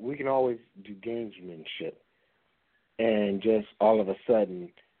 we can always do gamesmanship, and just all of a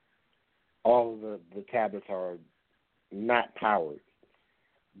sudden, all of the tablets are not powered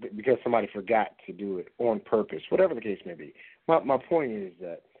because somebody forgot to do it on purpose, whatever the case may be. My point is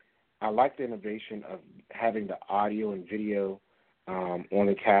that I like the innovation of having the audio and video on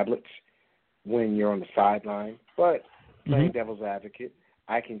the tablets when you're on the sideline, but playing devil's advocate,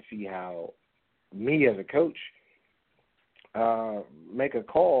 I can see how me as a coach make a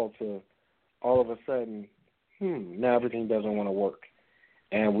call to all of a sudden, now everything doesn't want to work.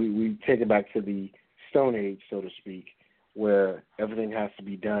 And we take it back to the Stone Age, so to speak, where everything has to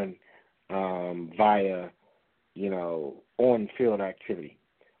be done via, on-field activity,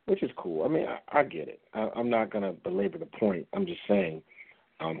 which is cool. I mean, I get it. I'm not going to belabor the point. I'm just saying,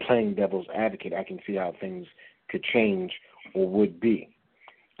 playing devil's advocate, I can see how things could change or would be.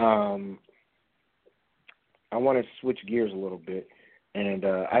 I want to switch gears a little bit, and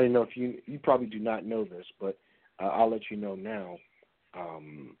I didn't know if you probably do not know this, but I'll let you know now.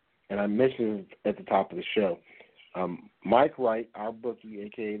 And I mentioned it at the top of the show. Mike Wright, our bookie,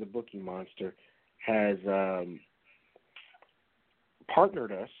 a.k.a. the Bookie Monster, has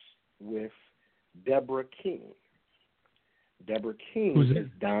partnered us with Deborah King. Deborah King is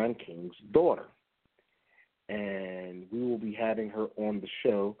Don King's daughter. And we will be having her on the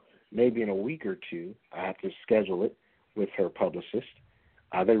show maybe in a week or two. I have to schedule it with her publicist.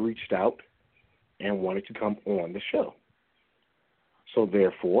 They reached out and wanted to come on the show. So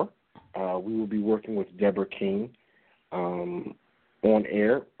therefore, we will be working with Deborah King on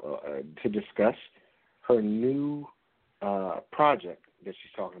air to discuss her new project that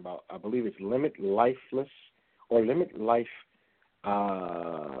she's talking about. I believe it's Limit Life. I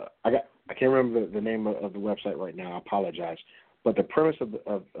can't remember the name of the website right now. I apologize. But the premise of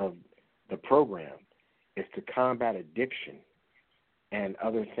the program is to combat addiction and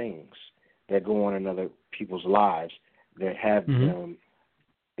other things that go on in other people's lives that have them,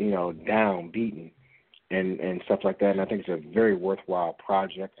 down, beaten, and stuff like that. And I think it's a very worthwhile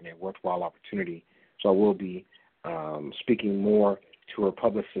project and a worthwhile opportunity. So I will be speaking more to her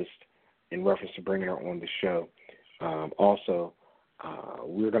publicist in reference to bringing her on the show. Also,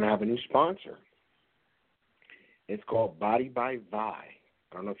 we're going to have a new sponsor. It's called Body by Vi. I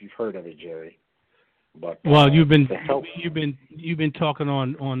don't know if you've heard of it, Jerry. But you've been talking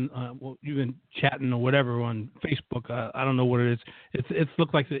on you've been chatting or whatever on Facebook. I don't know what it is. It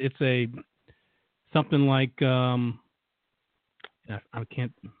looks like it's a something like I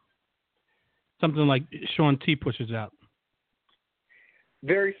can't something like Sean T pushes out.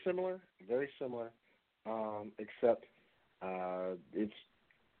 Very similar, except it's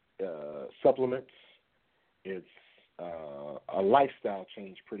supplements. It's a lifestyle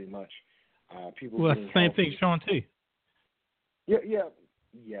change, pretty much. People. Well, that's the same thing, Sean T.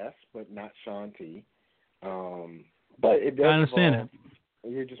 Yes, but not Sean T. But it does. I understand involve,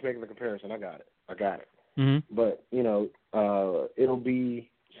 you're just making the comparison. I got it. Mm-hmm. But it'll be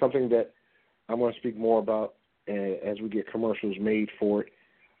something that I'm going to speak more about as we get commercials made for it.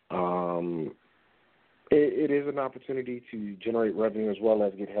 It is an opportunity to generate revenue as well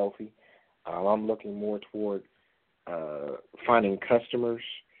as get healthy. I'm looking more toward finding customers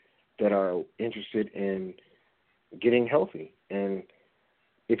that are interested in getting healthy. And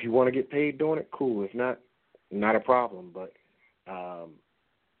if you want to get paid doing it, cool. If not a problem. But I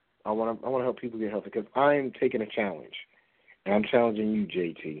want to help people get healthy because I'm taking a challenge, and I'm challenging you,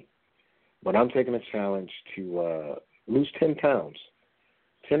 JT. But I'm taking a challenge to lose 10 pounds.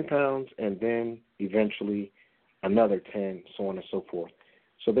 10 pounds, and then eventually another 10, so on and so forth.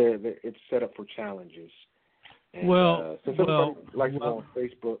 So it's set up for challenges. And, since everybody likes to go on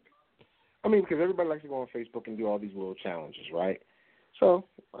Facebook, because everybody likes to go on Facebook and do all these little challenges, right? So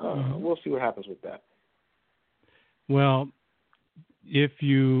we'll see what happens with that. Well, if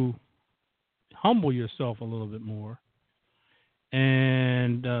you humble yourself a little bit more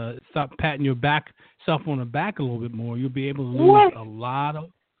and stop patting yourself on the back a little bit more, you'll be able to lose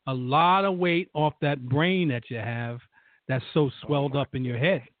a lot of weight off that brain that you have that's so swelled up in your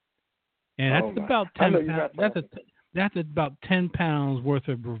head. And that's about 10 pounds. That's about 10 pounds worth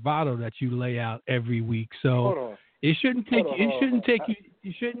of bravado that you lay out every week. So it shouldn't take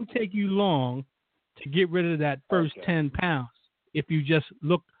you long to get rid of that first 10 pounds. If you just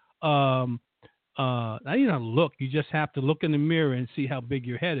look, you just have to look in the mirror and see how big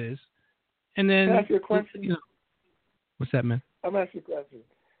your head is. And then, can I ask you a question? What's that, man? I'm asking you a question.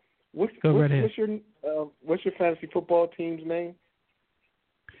 What's your fantasy football team's name?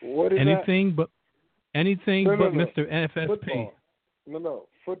 What is anything that? Anything but Mr. FSP. Football. No,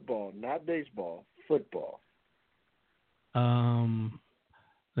 football, not baseball. Football.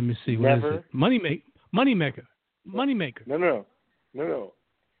 Let me see. What is it? Moneymaker. No.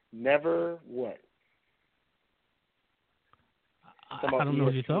 Never what? I don't know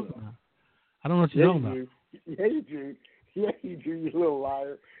what you're talking about. I don't know what you're talking about. Yeah, you do. You little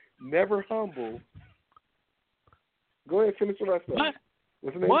liar. Never humble. Go ahead, finish the rest of it.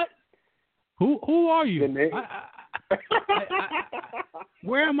 What's the name? What? Who are you?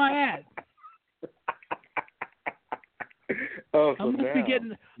 Where am I at? I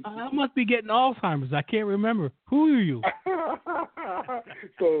must be getting Alzheimer's. I can't remember. Who are you?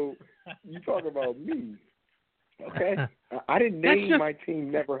 So you talking about me? Okay. I didn't name my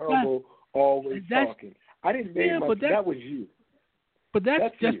team Never Humble. Always talking. I didn't name that was you. But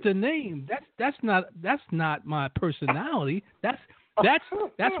that's just a name. That's not my personality. That's what.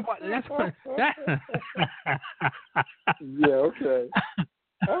 Yeah. Okay.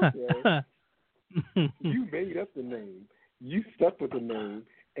 You made up the name. You stuck with the name,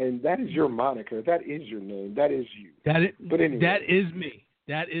 and that is your moniker. That is your name. That is you. But anyway. That is me.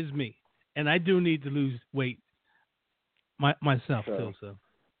 That is me. And I do need to lose weight myself too. So.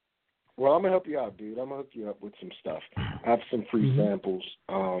 Well, I'm gonna help you out, dude. I'm gonna hook you up with some stuff. I have some free samples.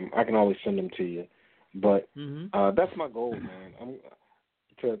 I can always send them to you. But that's my goal, man. I'm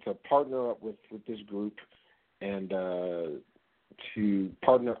to partner up with this group and to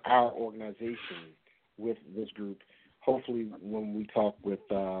partner our organization with this group. Hopefully, when we talk with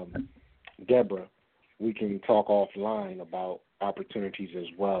Deborah, we can talk offline about opportunities as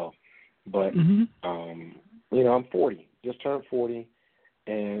well. But I'm 40, just turned 40,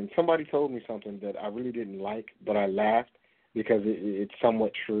 and somebody told me something that I really didn't like, but I laughed because it's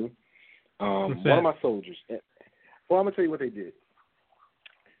somewhat true. One of my soldiers. Well, I'm gonna tell you what they did.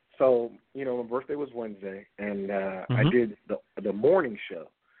 So, my birthday was Wednesday, and I did the morning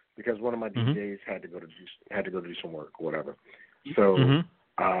show because one of my DJs had to go to do some work or whatever. So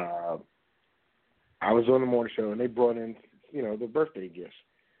I was on the morning show, and they brought in the birthday gifts.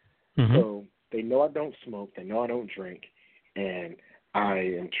 So they know I don't smoke, they know I don't drink, and I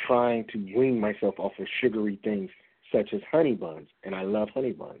am trying to wean myself off of sugary things such as honey buns, and I love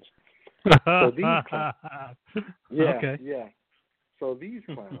honey buns. So these clowns, So these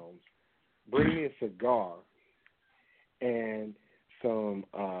clowns bring me a cigar and some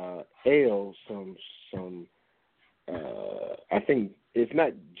ale, some I think it's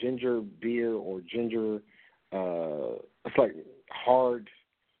not ginger beer or ginger. It's like hard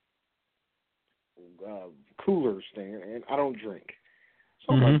coolers thing, and I don't drink.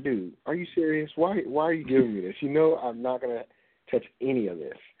 So I'm like, dude, are you serious? Why are you giving me this? I'm not gonna touch any of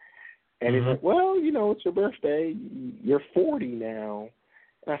this. And he's like, well, it's your birthday. You're 40 now.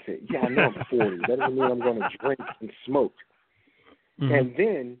 And I said, yeah, I know I'm 40. That doesn't mean I'm going to drink and smoke. And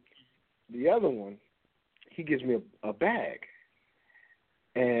then the other one, he gives me a bag.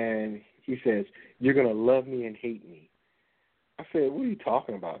 and he says, "You're going to love me and hate me." I said, "What are you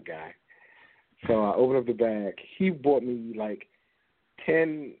talking about, guy?" So I opened up the bag. He bought me like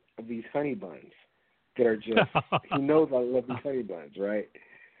 10 of these honey buns that are just, he knows I love these honey buns, right?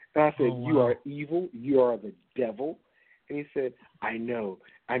 And I said, Oh, wow. "You are evil. You are the devil." And he said, "I know.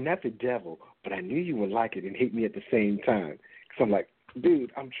 I'm not the devil, but I knew you would like it and hate me at the same time." So I'm like,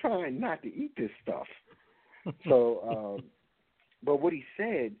 "Dude, I'm trying not to eat this stuff." So, but what he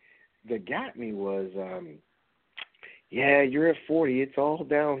said that got me was, "Yeah, you're at 40. It's all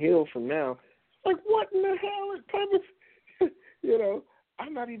downhill from now." Like, what in the hell type of, you know,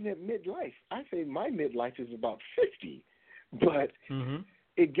 I'm not even at midlife. I say my midlife is about 50. But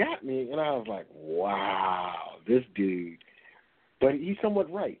it got me, and I was like, wow, this dude. But he's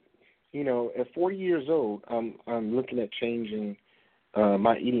somewhat right. You know, at 40 years old, I'm looking at changing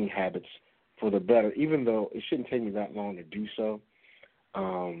my eating habits for the better, even though it shouldn't take me that long to do so.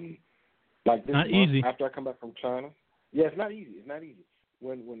 Like this not month, easy. after I come back from China. Yeah, it's not easy. It's not easy.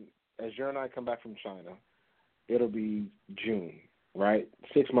 When as Jerry and I come back from China, it'll be June, right?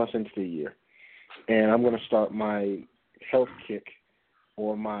 6 months into the year. And I'm going to start my health kick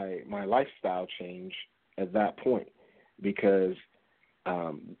or my lifestyle change at that point because,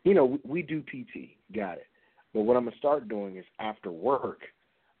 you know, we do PT, got it. But what I'm going to start doing is after work,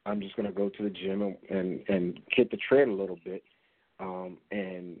 I'm just going to go to the gym and hit the tread a little bit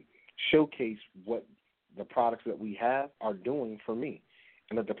and showcase what the products that we have are doing for me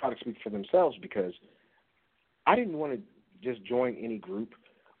and let the products speak for themselves because I didn't want to just join any group,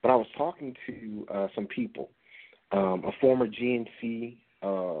 but I was talking to some people, a former GNC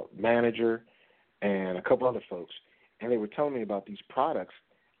manager and a couple other folks, and they were telling me about these products.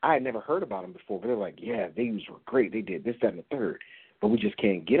 I had never heard about them before, but they were like, yeah, these were great. They did this, that, and the third, but we just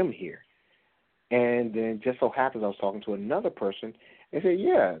can't get them here. And then just so happens I was talking to another person and said,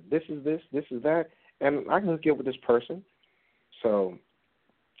 yeah, this is this is that, and I can hook you up with this person. So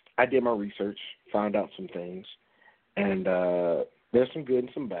I did my research, found out some things, and there's some good and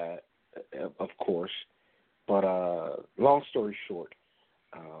some bad, of course. But long story short,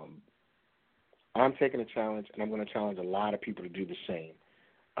 I'm taking a challenge, and I'm going to challenge a lot of people to do the same.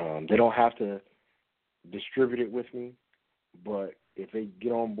 They don't have to distribute it with me, but if they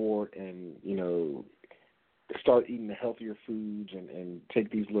get on board and, you know, start eating the healthier foods and take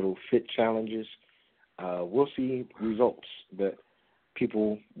these little fit challenges, we'll see results that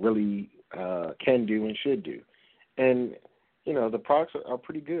people really can do and should do. And, you know, the products are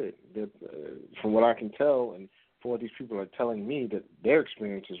pretty good. From what I can tell and from what these people are telling me that their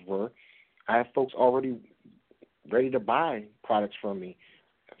experiences were, I have folks already ready to buy products from me.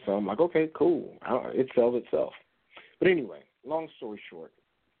 So I'm like, okay, cool. It sells itself. But anyway, long story short,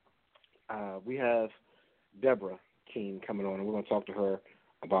 we have Deborah King coming on, and we're going to talk to her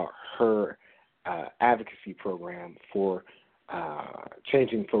about her advocacy program for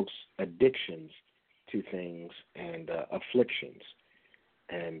changing folks' addictions to things and afflictions.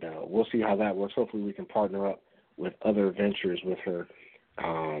 And we'll see how that works. Hopefully we can partner up with other ventures with her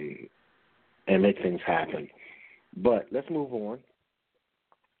and make things happen. But let's move on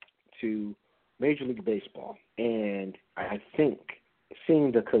to Major League Baseball. And I think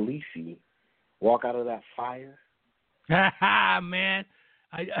seeing the Khaleesi walk out of that fire. Man.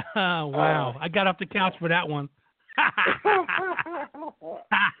 Wow. I got off the couch for that one. I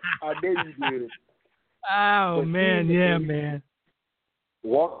know you did. Oh, But man. seeing the Yeah, Khaleesi man.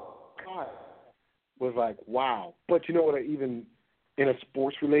 walk out was like, wow. But you know what, even in a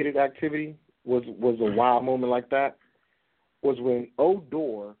sports-related activity was a wow moment like that? Was when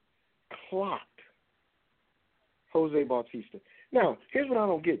Odor clocked Jose Bautista. Now, here's what I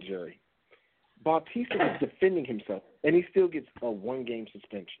don't get, Jerry. Bautista is defending himself, and he still gets a one-game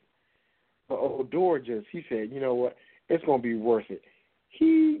suspension. But Odor he said, you know what, it's going to be worth it.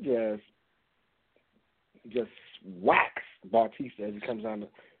 He just whacks Bautista as he comes on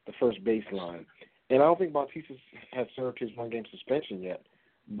the first baseline. And I don't think Bautista has served his one-game suspension yet.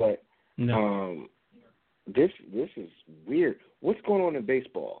 But no. This is weird. What's going on in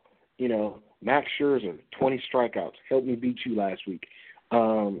baseball? You know, Max Scherzer, 20 strikeouts, helped me beat you last week.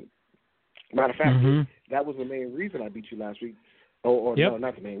 Matter of fact, that was the main reason I beat you last week. Or yep. No,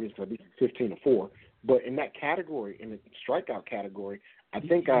 not the main reason. I beat you 15-4. But in that category, in the strikeout category, I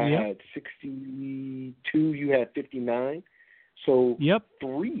think I had 62. You had 59. So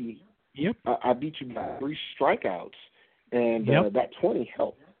three. Yep. I beat you by 3 strikeouts, and that 20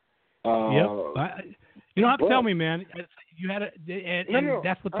 helped. You don't have to tell me, man. You had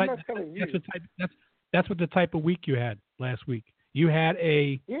that's what type. I'm not telling you. That's what the type of week you had last week. You had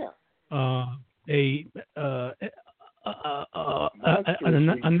a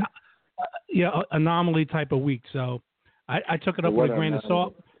anomaly type of week. So I took it up with a grain of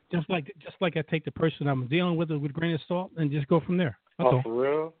salt, just like I take the person I'm dealing with a grain of salt, and just go from there. That's all. For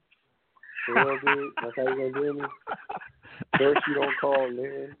real? For real, dude? That's how you gonna do me? First you don't call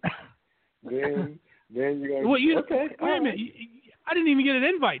then you're gonna. Well, okay. Wait a minute. I didn't even get an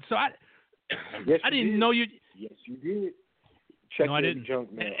invite, so I didn't know you. Yes, you did. Check no, I didn't.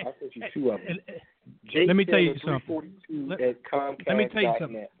 Junk mail. I sent you 2 of them. Let me tell you something. Let me tell you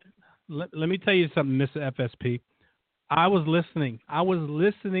something. Let me tell you something, Mr. FSP. I was listening.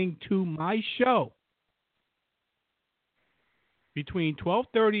 To my show between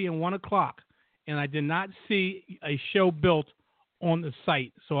 12:30 and 1 o'clock, and I did not see a show built on the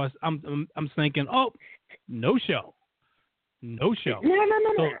site. So I'm thinking, oh, no show. No. So,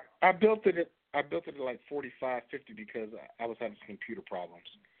 I built it at like 45, 50 because I was having some computer problems.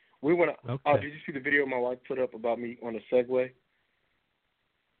 We went. Okay. Oh, did you see the video my wife put up about me on a Segway?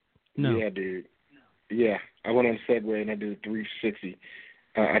 No. Yeah, dude. Yeah, I went on a Segway and I did a 360.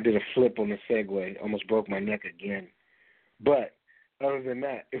 I did a flip on the Segway. Almost broke my neck again. But other than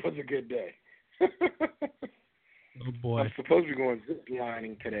that, it was a good day. Oh boy. I'm supposed to be going zip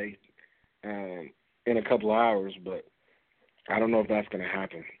lining today in a couple of hours, but I don't know if that's going to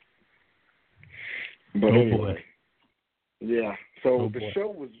happen. But anyway, boy. Yeah. So the show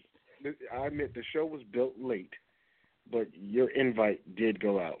was, I admit, the show was built late, but your invite did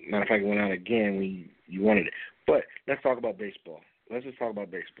go out. Matter of fact, it went out again when you wanted it. But let's talk about baseball. Let's just talk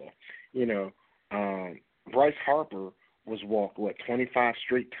about baseball. You know, Bryce Harper was walked, 25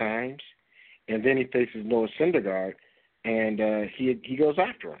 straight times? And then he faces Noah Syndergaard, and he goes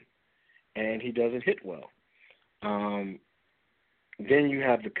after him, and he doesn't hit well. Then you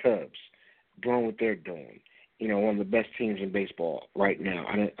have the Cubs doing what they're doing. You know, one of the best teams in baseball right now.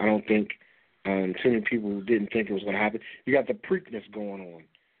 I don't think too many people didn't think it was going to happen. You got the Preakness going on.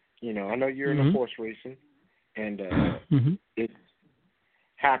 You know, I know you're into horse racing, and it's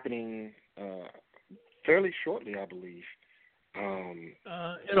happening fairly shortly, I believe.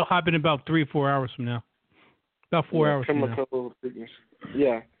 It'll happen about 3 or 4 hours from now. About 4 hours from now.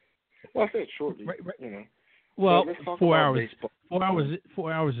 Yeah. Well, I said shortly. Right. You know. Well, so 4 hours. Baseball. 4 hours.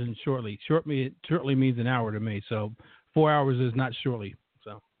 4 hours isn't shortly. Shortly means an hour to me. So 4 hours is not shortly.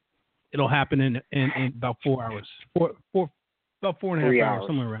 So it'll happen in about 4 hours. About 4.5 hours,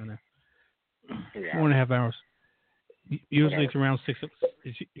 somewhere around there. 4.5 hours. Usually it's around 6.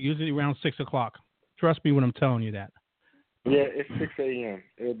 It's usually around 6 o'clock. Trust me when I'm telling you that. Yeah, it's 6 a.m.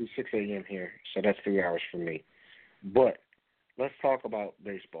 It'll be 6 a.m. here, so that's 3 hours for me. But let's talk about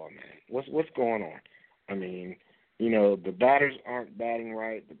baseball, man. What's going on? I mean, you know, the batters aren't batting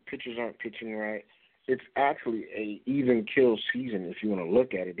right. The pitchers aren't pitching right. It's actually a even kill season if you want to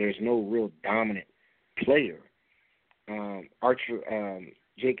look at it. There's no real dominant player.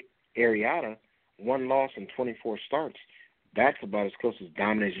 Jake Arrieta, 1 loss in 24 starts. That's about as close as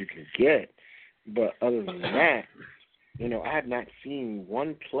dominant as you can get. But other than that, you know, I have not seen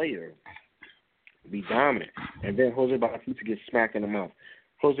one player be dominant. And then Jose Bautista gets smacked in the mouth.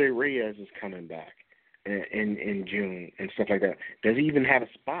 Jose Reyes is coming back in June and stuff like that. Does he even have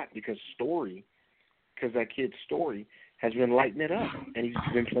a spot? Because that kid's Story has been lighting it up, and he's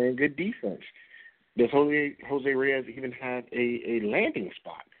been playing good defense. Does Jose Reyes even have a landing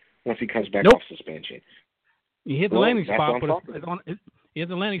spot once he comes back off suspension? He hit the landing spot, but he hit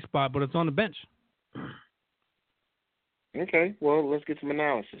the landing spot, but it's on the bench. Okay, well, let's get some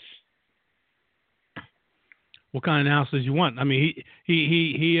analysis. What kind of analysis you want? I mean,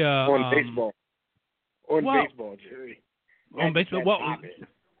 he on baseball. Baseball, Jerry. On baseball. Well,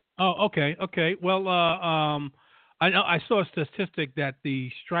 okay. Well, I saw a statistic that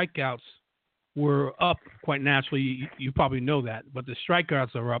the strikeouts were up quite naturally. You probably know that, but the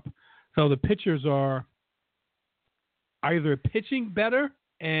strikeouts are up. So the pitchers are either pitching better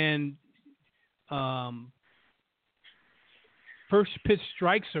and first pitch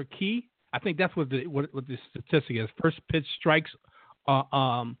strikes are key. I think that's what the statistic is. First pitch strikes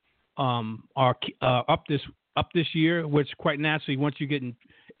are up this year, which quite naturally, once you get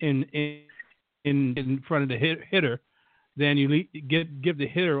in front of the hitter, then you give the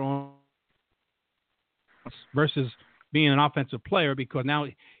hitter on versus being an offensive player, because now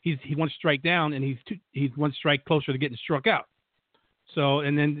he wants to strike down and he's one strike closer to getting struck out. So,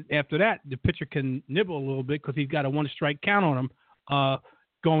 and then after that, the pitcher can nibble a little bit because he's got a 1 strike count on him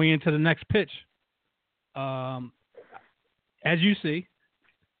going into the next pitch. As you see,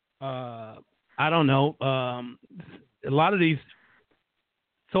 I don't know, a lot of these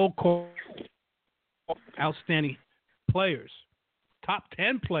so-called outstanding players, top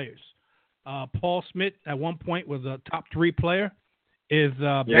 10 players, Paul Smith at one point was a top 3 player, is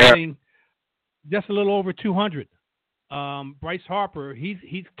batting just a little over 200. Bryce Harper,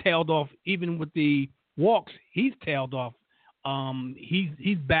 he's tailed off even with the walks. He's tailed off.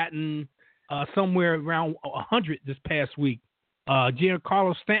 He's batting somewhere around 100 this past week.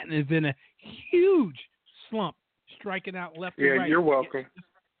 Giancarlo Stanton is in a huge slump, striking out left and right. Yeah, you're welcome.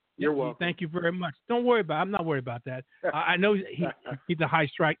 You're welcome. Thank you very much. Don't worry about it. I'm not worried about that. I know he's a high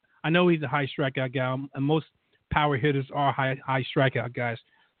strike. I know he's a high strikeout guy, and most power hitters are high strikeout guys.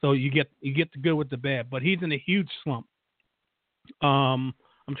 So you get the good with the bad. But he's in a huge slump. I'm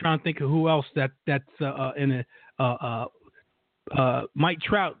trying to think of who else that's in a Mike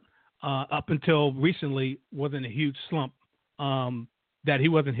Trout up until recently was in a huge slump that he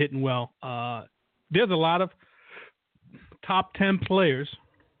wasn't hitting well. There's a lot of top 10 players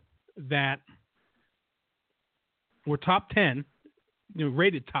that were top 10,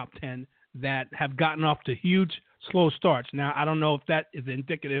 rated top 10, that have gotten off to huge slow starts. Now, I don't know if that is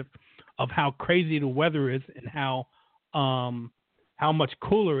indicative of how crazy the weather is and how much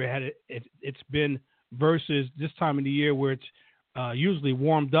cooler it's been versus this time of the year where it's usually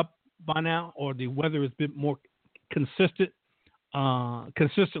warmed up by now, or the weather has been more consistently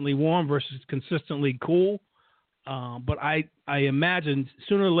warm versus consistently cool. But I imagine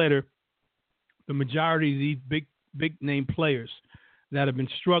sooner or later, the majority of these big name players that have been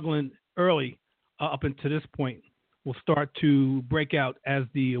struggling early up until this point will start to break out as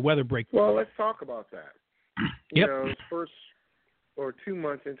the weather breaks. Well, let's talk about that. Yep. First or 2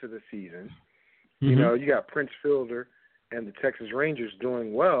 months into the season, Mm-hmm. You got Prince Fielder and the Texas Rangers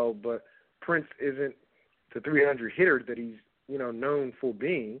doing well, but Prince isn't the 300 hitter that he's, known for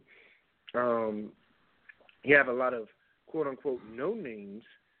being. You have a lot of quote-unquote no-names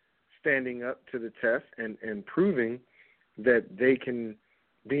standing up to the test and proving that they can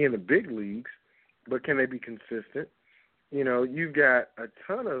be in the big leagues, but can they be consistent? You've got a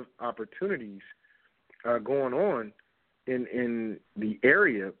ton of opportunities going on in the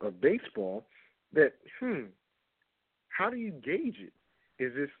area of baseball that, how do you gauge it?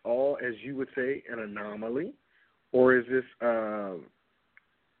 Is this all, as you would say, an anomaly? Or is this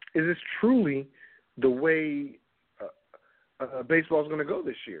truly the way baseball is going to go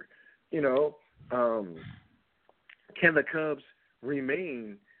this year? Can the Cubs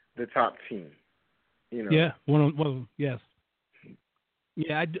remain the top team? Yeah, one of them, yes.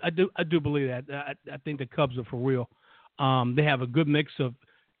 Yeah, I do believe that. I think the Cubs are for real. They have a good mix of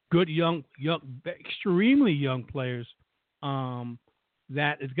good young, extremely young players.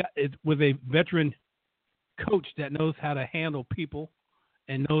 That it's with a veteran coach that knows how to handle people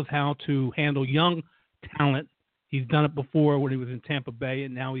and knows how to handle young talent. He's done it before when he was in Tampa Bay,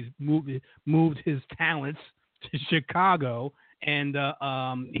 and now he's moved his talents to Chicago, and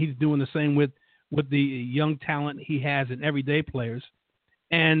he's doing the same with the young talent he has in everyday players,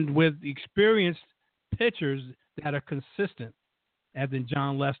 and with experienced pitchers that are consistent, as in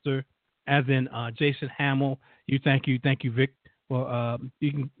John Lester, as in Jason Hamill. Thank you, Vic. Well,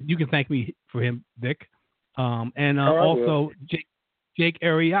 you can thank me for him, Vic, and also Jake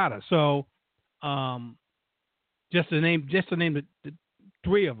Arrieta. So, just to name the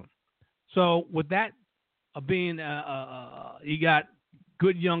 3 of them. So with that being, you got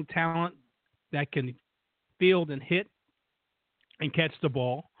good young talent that can field and hit and catch the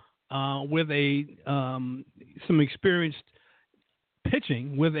ball, with some experienced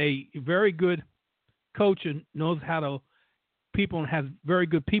pitching, with a very good coach and knows how to people and has very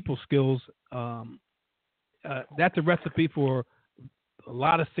good people skills. That's a recipe for a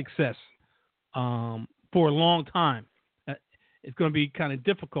lot of success for a long time. It's going to be kind of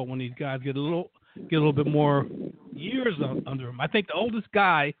difficult when these guys get a little bit more years under them. I think the oldest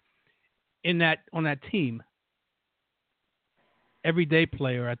guy on that team, everyday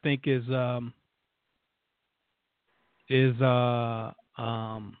player, I think is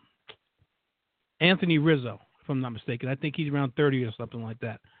Anthony Rizzo, if I'm not mistaken. I think he's around 30 or something like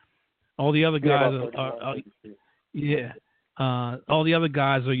that. All the other guys all the other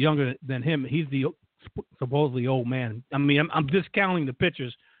guys are younger than him. He's the supposedly old man. I mean, I'm discounting the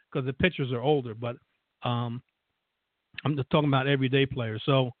pitchers because the pitchers are older, but I'm just talking about everyday players.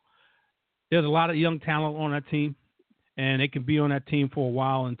 So there's a lot of young talent on that team, and they can be on that team for a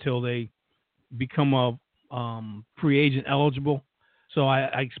while until they become free agent eligible. So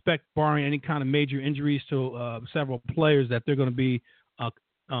I expect, barring any kind of major injuries to several players, that they're going to be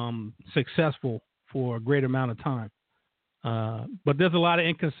successful for a great amount of time. But there's a lot of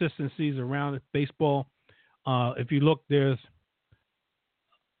inconsistencies around baseball. If you look, there's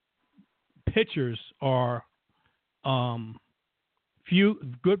pitchers are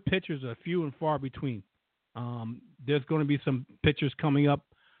good pitchers are few and far between. There's going to be some pitchers coming up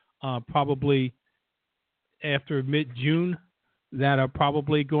probably after mid-June that are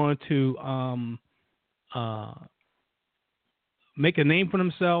probably going to make a name for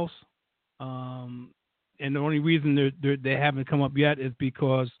themselves. And the only reason they haven't come up yet is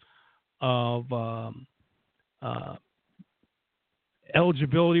because of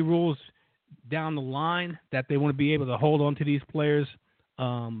eligibility rules down the line that they want to be able to hold on to these players.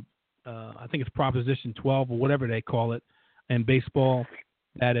 I think it's Proposition 12 or whatever they call it in baseball,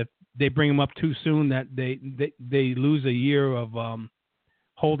 that if they bring them up too soon, that they lose a year of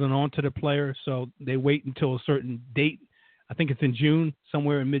holding on to the player. So they wait until a certain date. I think it's in June,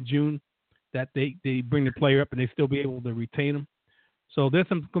 somewhere in mid-June, that they bring the player up and they still be able to retain them. So there's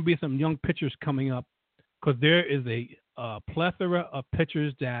going to be some young pitchers coming up because there is a plethora of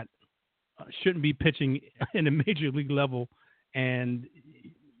pitchers that shouldn't be pitching in the major league level. And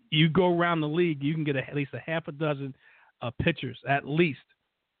you go around the league, you can get at least a half a dozen pitchers at least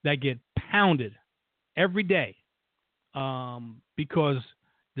that get pounded every day because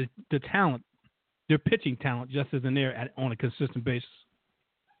the talent, their pitching talent just isn't there on a consistent basis.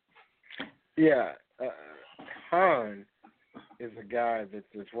 Yeah, Han is a guy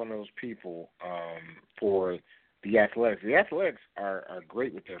that's one of those people for the Athletics. The Athletics are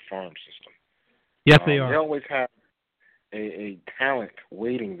great with their farm system. Yes, they are. They always have a talent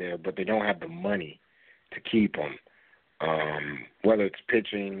waiting there, but they don't have the money to keep them. Whether it's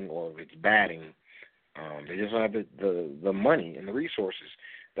pitching or if it's batting, they just don't have the money and the resources.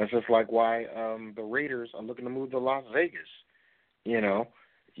 That's just like why the Raiders are looking to move to Las Vegas. You know,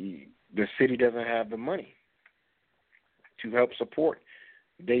 the city doesn't have the money to help support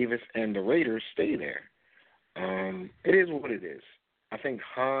Davis and the Raiders stay there. It is what it is. I think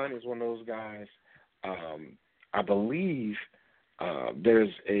Han is one of those guys. I believe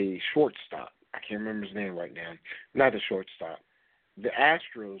there's a shortstop. I can't remember his name right now. Not the shortstop. The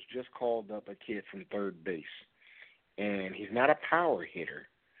Astros just called up a kid from third base, and he's not a power hitter,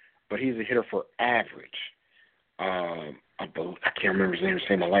 but he's a hitter for average. I can't remember his name to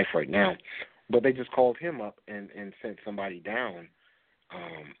save my life right now, but they just called him up and sent somebody down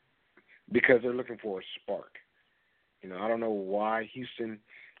because they're looking for a spark. You know, I don't know why Houston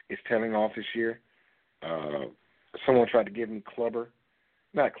is tailing off this year. Someone tried to give me someone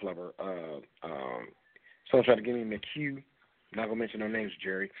tried to give me McHugh. I'm not going to mention no names,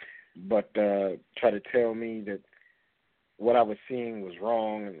 Jerry, but tried to tell me that what I was seeing was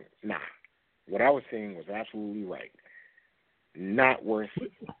wrong. And nah, what I was seeing was absolutely right. Not worth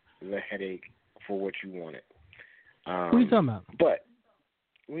the headache for what you wanted. What are you talking about? But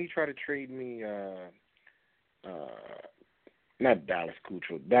when you try to trade me, not Dallas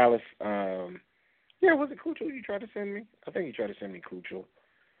Keuchel, Dallas. Was it Keuchel you tried to send me? I think you tried to send me Keuchel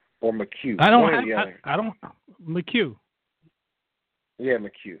or McHugh. I don't. McHugh. Yeah,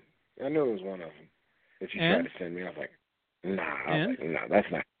 McHugh. I knew it was one of them that you tried to send me. I was like, no,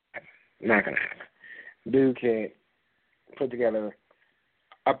 that's not gonna happen. Dude can't put together.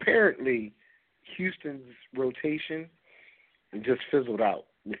 Apparently, Houston's rotation just fizzled out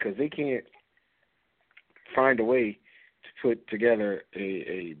because they can't find a way to put together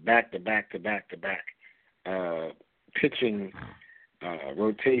a back-to-back pitching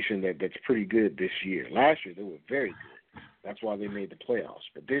rotation that's pretty good this year. Last year, they were very good. That's why they made the playoffs.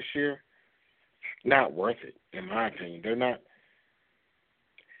 But this year, not worth it, in my opinion. They're not.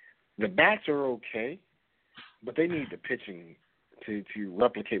 The bats are okay, but they need the pitching to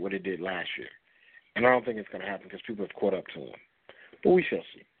replicate what it did last year. And I don't think it's going to happen because people have caught up to them. But we shall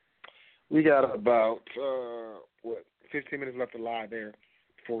see. We got about, 15 minutes left to lie there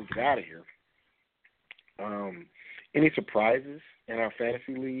before we get out of here. Any surprises in our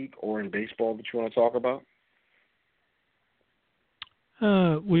fantasy league or in baseball that you want to talk about?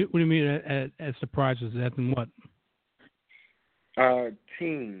 What do you mean as surprises? As in what?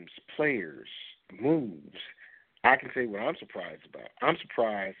 Teams, players, moves. I can say what I'm surprised about. I'm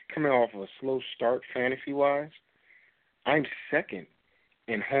surprised coming off of a slow start fantasy-wise. I'm second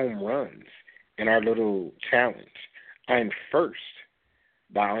in home runs in our little challenge. I'm first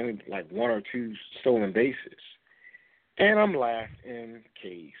by only like one or two stolen bases. And I'm last in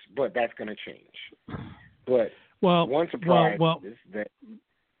Ks, but that's going to change. But one surprise is that...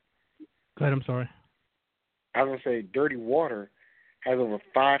 Go ahead, I'm sorry. I was going to say Dirty Water has over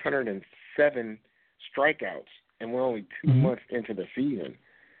 507 strikeouts, and we're only 2 months into the season.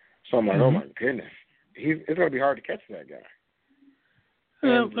 So I'm like, oh, my goodness. It's going to be hard to catch that guy.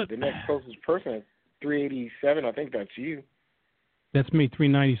 And the next closest person is 387. I think that's you. That's me,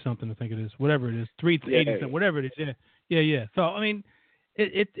 390-something, I think it is. Whatever it is. 380-something, whatever it is. Yeah. So, I mean,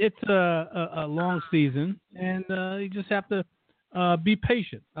 it's a long season, and you just have to be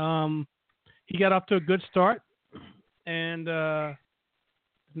patient. He got off to a good start, and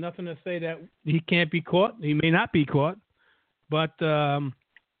nothing to say that he can't be caught. He may not be caught, but we'll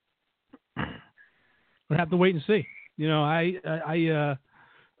have to wait and see. You know, I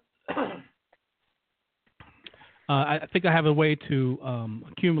think I have a way to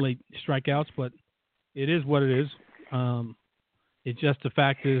accumulate strikeouts, but it is what it is. It's just the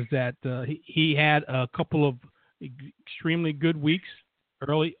fact is that he had a couple of extremely good weeks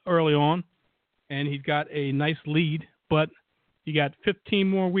early on, and he's got a nice lead. But he got 15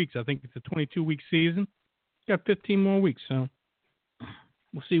 more weeks. I think it's a 22-week season. He's got 15 more weeks, so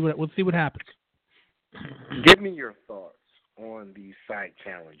we'll see what happens. Give me your thoughts on these side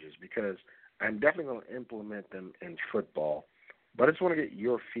challenges, because I'm definitely going to implement them in football, but I just want to get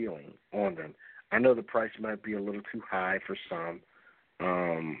your feeling on them. I know the price might be a little too high for some,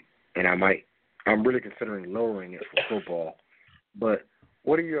 and I'm really considering lowering it for football. But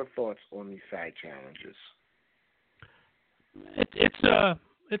what are your thoughts on these side challenges? It's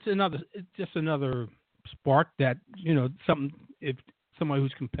just another spark that, you know, if somebody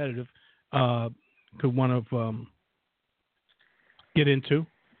who's competitive could want to get into.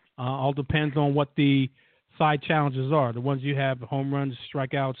 All depends on what the side challenges are. The ones you have: home runs,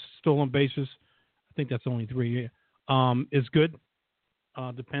 strikeouts, stolen bases. I think that's only 3. Is good.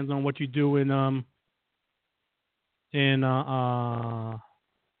 Depends on what you do in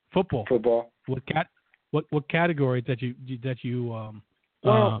football. Football. What categories that you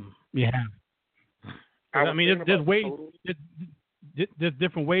have? I mean, there's ways. There's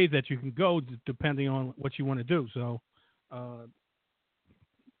different ways that you can go depending on what you want to do. So,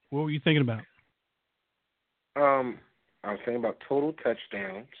 what were you thinking about? I was thinking about total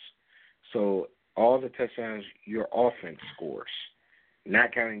touchdowns. So all the touchdowns your offense scores,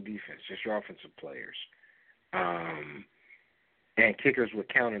 not counting defense, just your offensive players. And kickers would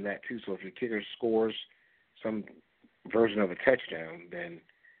count in that too. So if your kicker scores some version of a touchdown, then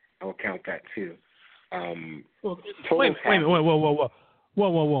I will count that too. Wait a minute.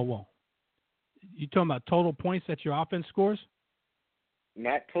 Whoa. You talking about total points that your offense scores?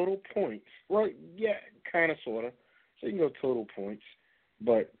 Not total points. Well, yeah, kind of, sort of. So you can go total points.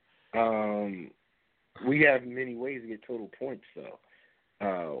 But we have many ways to get total points, though,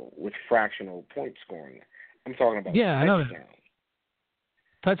 with fractional point scoring. I'm talking about touchdowns. I know that.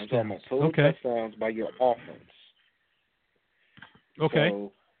 Touchdowns. I'm talking about total touchdowns by your offense. Okay.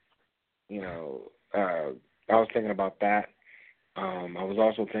 So, you know, I was thinking about that. I was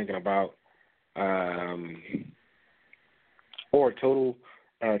also thinking about or total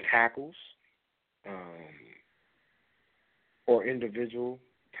tackles, or individual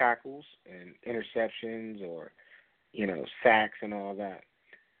tackles and interceptions, or, you know, sacks and all that.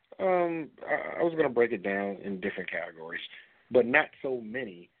 I was going to break it down in different categories, but not so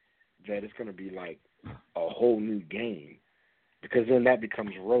many that it's going to be like a whole new game, because then that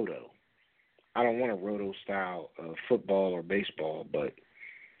becomes roto. I don't want a roto style of football or baseball, but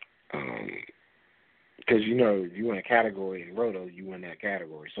because, you know, if you win a category in roto, you win that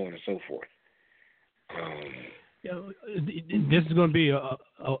category, so on and so forth. This is going to be a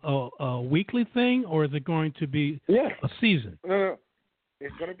weekly thing, or is it going to be a season? No.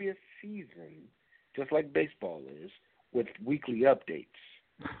 It's going to be a season, just like baseball is, with weekly updates.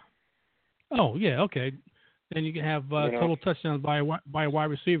 Oh, yeah, okay. Then you can have total touchdowns by wide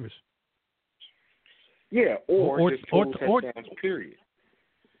receivers. Yeah, or just total touchdowns, period.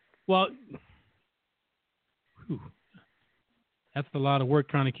 Well, that's a lot of work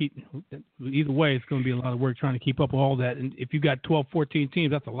trying to keep. Either way, it's going to be a lot of work trying to keep up with all that. And if you got 12, 14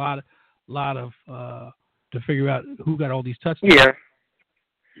 teams, that's a lot of to figure out who got all these touchdowns. Yeah.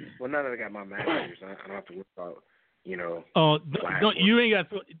 Well, now that I got my masters, I don't have to worry about, you know. Oh, you ain't got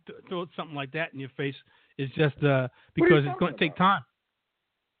to throw something like that in your face. It's just because it's going to take time.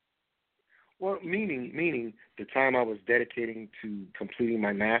 Well, meaning the time I was dedicating to completing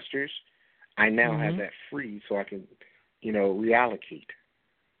my masters, I now have that free, so I can, you know, reallocate.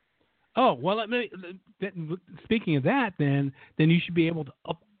 Oh, well, speaking of that, then you should be able to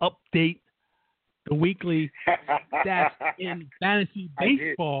update the weekly stats in fantasy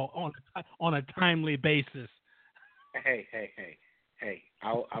baseball on a timely basis. Hey!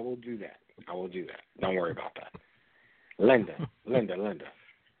 I will do that. Don't worry about that. Linda. Listen,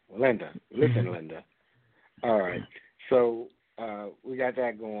 Linda. All right. So we got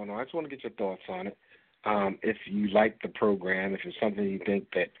that going on. I just want to get your thoughts on it. If you like the program, if it's something you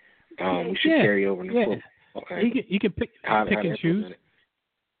think that we should carry over in the football. Okay. You can pick and choose.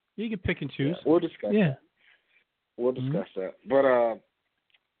 You can pick and choose. Yeah, we'll discuss that. We'll discuss that. But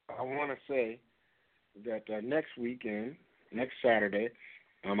I want to say that next weekend, next Saturday,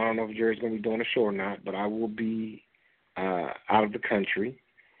 I don't know if Jerry's going to be doing a show or not, but I will be out of the country.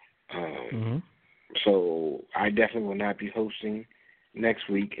 So I definitely will not be hosting next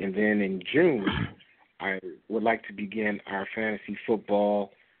week. And then in June, I would like to begin our fantasy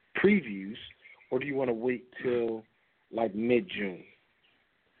football previews. Or do you want to wait till like mid-June?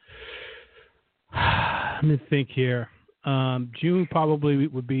 Let me think here. June probably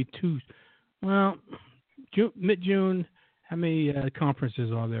would be mid-June. How many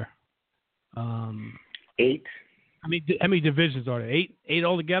conferences are there? 8. How many divisions are there? 8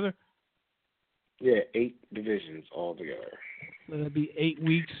 altogether? Yeah, 8 divisions altogether. So that'd be 8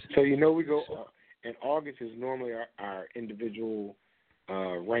 weeks. So we go. And August is normally our individual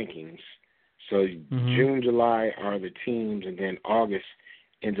rankings. So June, July are the teams, and then August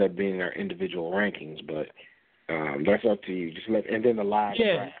ends up being our individual rankings. But that's up to you. And then the live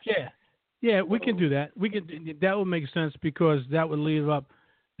draft. Yeah. We can do that. That would make sense because that would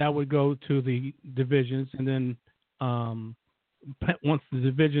that would go to the divisions, and then once the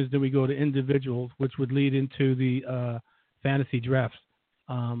divisions, then we go to individuals, which would lead into the fantasy drafts.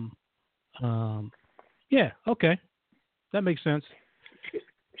 Yeah, okay, that makes sense.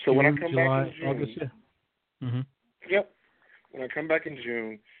 So June, when I come July, back in June, August, yeah. Yep. When I come back in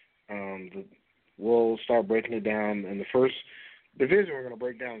June, we'll start breaking it down. And the first division we're going to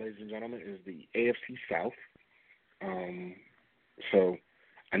break down, ladies and gentlemen, is the AFC South. So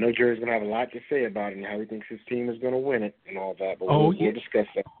I know Jerry's going to have a lot to say about it and how he thinks his team is going to win it and all that. But we'll discuss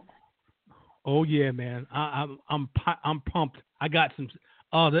that. Oh yeah, man. I'm pumped. I got some.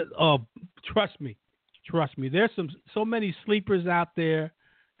 Trust me. There's so many sleepers out there.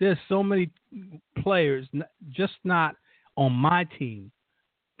 There's so many players, just not on my team,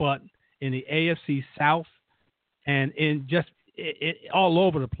 but in the AFC South and in just all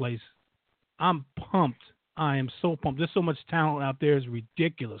over the place. I'm pumped. I am so pumped. There's so much talent out there. It's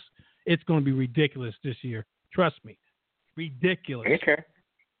ridiculous. It's going to be ridiculous this year. Trust me. Ridiculous. Okay.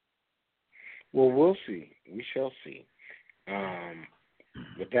 Well, we'll see. We shall see.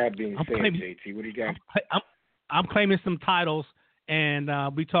 With that being said, JT, what do you got? I'm claiming some titles, and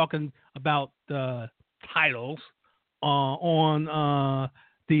we're talking about titles on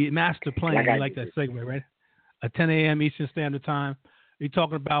the master plan. I like that segue, right? At 10 a.m. Eastern Standard Time. We're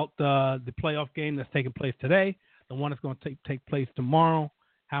talking about the playoff game that's taking place today, the one that's going to take place tomorrow.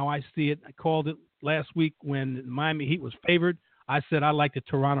 How I see it, I called it last week when the Miami Heat was favored. I said I like the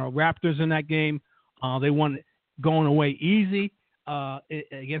Toronto Raptors in that game. They won going away easy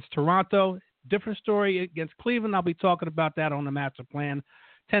against Toronto. Different story against Cleveland. I'll be talking about that on the master plan.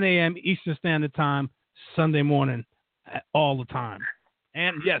 10 a.m. Eastern Standard Time, Sunday morning, all the time.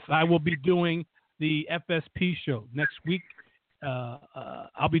 And, yes, I will be doing the FSP show next week.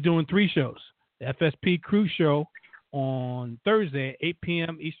 I'll be doing 3 shows. The FSP Crew Show on Thursday at 8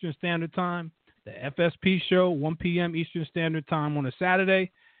 p.m. Eastern Standard Time. The FSP Show, 1 p.m. Eastern Standard Time on a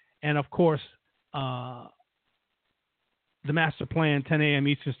Saturday. And, of course, the Master Plan, 10 a.m.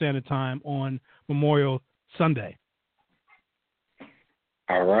 Eastern Standard Time on Memorial Sunday.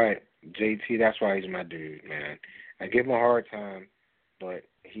 All right. JT, that's why he's my dude, man. I give him a hard time, but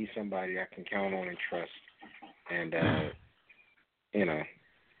he's somebody I can count on and trust. And,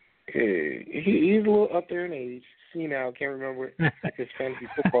 he's a little up there in age. Senile, can't remember his fantasy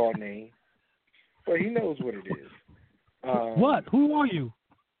football name. But he knows what it is. What? Who are you?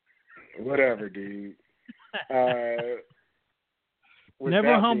 Whatever, dude.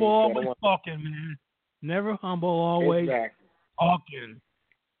 Never humble, always talking, man. Never humble, always talking.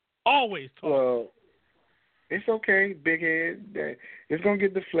 Always talking. Well, it's okay, big head. It's going to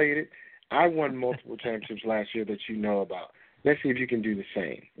get deflated. I won multiple championships last year that you know about. Let's see if you can do the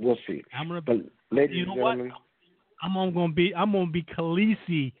same. We'll see. But ladies and gentlemen, what? I'm gonna be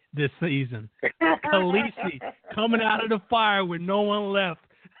Khaleesi this season. Khaleesi coming out of the fire with no one left.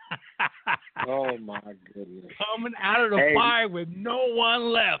 Oh my goodness! Coming out of the fire with no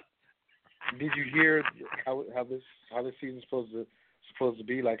one left. Did you hear how this season's supposed to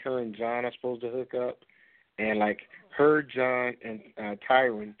be? Like her and John are supposed to hook up, and like her, John, and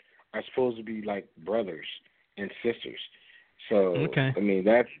Tyron are supposed to be like brothers and sisters. So okay. I mean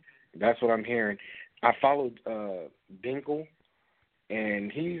that's what I'm hearing. I followed Dinkle,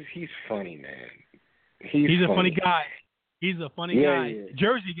 and he's funny, man. He's a funny guy. He's a funny guy. Yeah.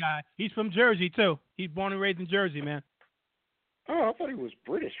 Jersey guy. He's from Jersey too. He's born and raised in Jersey, man. Oh, I thought he was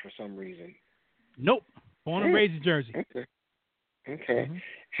British for some reason. Nope. Born and raised in Jersey. Okay.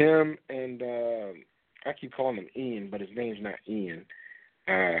 Him and I keep calling him Ian, but his name's not Ian.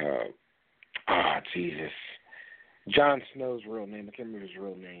 Jesus. John Snow's real name. I can't remember his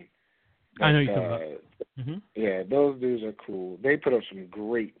real name. But, I know you're talking about. Yeah, those dudes are cool. They put up some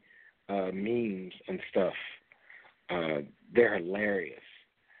great memes and stuff. They're hilarious.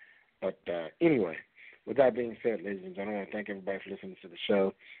 But anyway, with that being said, ladies and gentlemen, I want to thank everybody for listening to the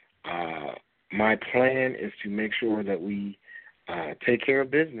show. My plan is to make sure that we take care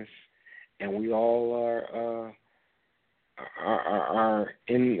of business, and we all are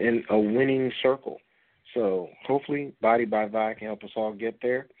in a winning circle. So hopefully, Body by Vi can help us all get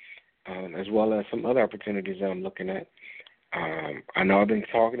there, as well as some other opportunities that I'm looking at. I know I've been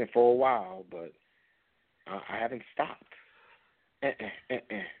talking it for a while, but I haven't stopped.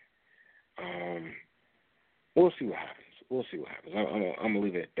 We'll see what happens. I'm going to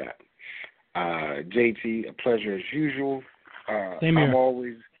leave it at that. JT, a pleasure as usual. Same here. I'm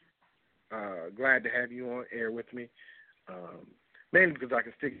always glad to have you on air with me, mainly because I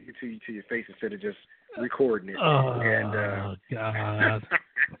can stick it to your face instead of just recording it. God.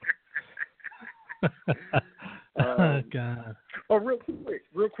 God. Oh, real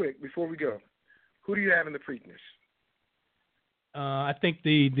quick, before we go, who do you have in the Preakness? I think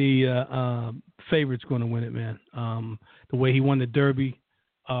the favorite's going to win it, man. The way he won the Derby,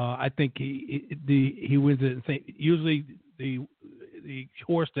 I think he wins it. Usually the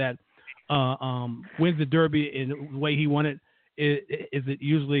horse that wins the Derby and the way he won it is it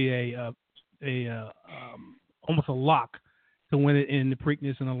usually almost a lock to win it in the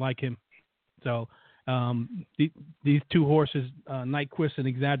Preakness, and I like him. So these two horses, Nyquist and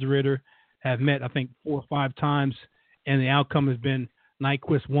Exaggerator, have met I think 4 or 5 times, and the outcome has been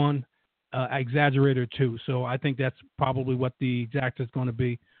Nyquist 1, Exaggerator 2. So I think that's probably what the exact is going to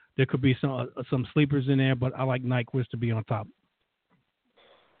be. There could be some sleepers in there, but I like Nyquist to be on top.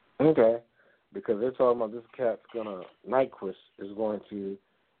 Okay, because they're talking about this cat's Nyquist is going to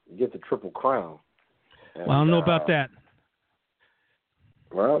get the Triple Crown. And, well, I don't know about that.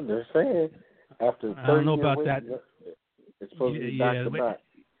 Well, they're saying after 30 I don't know about wins, that. It's supposed to be back to back.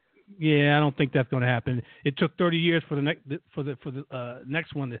 Yeah, I don't think that's going to happen. It took 30 years for the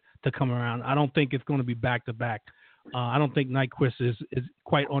next one to come around. I don't think it's going to be back to back. I don't think Nyquist is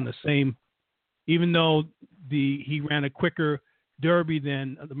quite on the same. Even though he ran a quicker Derby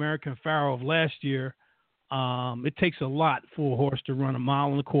than the American Pharoah of last year, it takes a lot for a horse to run 1.25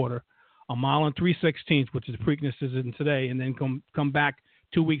 miles, 1 mile and 3/16, which is Preakness is in today, and then come back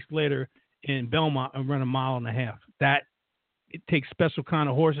 2 weeks later in Belmont and run 1.5 miles. That it takes special kind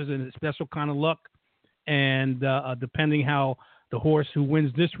of horses and a special kind of luck, and depending how the horse who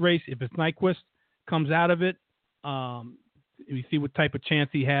wins this race, if it's Nyquist, comes out of it, you see what type of chance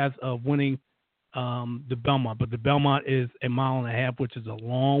he has of winning the Belmont. But the Belmont is 1.5 miles, which is a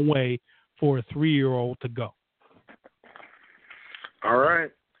long way for a 3-year-old to go. All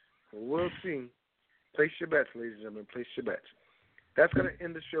right. We'll see. Place your bets, ladies and gentlemen. Place your bets. That's going to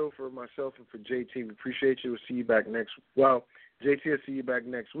end the show for myself and for JT. We appreciate you. We'll see you back JT will see you back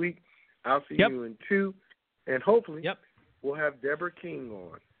next week. I'll see you in 2. And hopefully we'll have Deborah King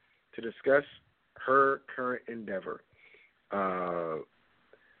on to discuss her current endeavor.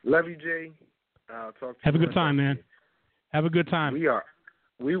 Love you, Jay. I'll talk to you. Have a good time, man. Have a good time.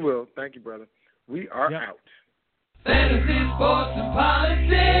 We will. Thank you, brother. We are out. Fantasy, sports, and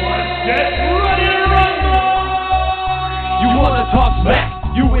politics. Get ready to rumble! You wanna talk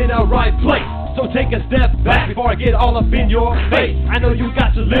smack? You in the right place. So take a step back before I get all up in your face. I know you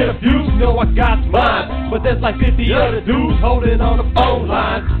got your little views, you know I got mine. But there's like 50 other dudes holding on the phone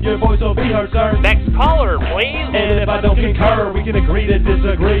line. Your voice will be heard, sir. Next caller, please. And if I don't concur, we can agree to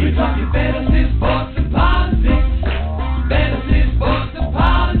disagree. We're talking fantasy, sports, and politics. Fantasy, sports, and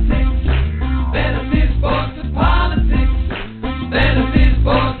politics. Fantasy, sports, and politics. Fantasy,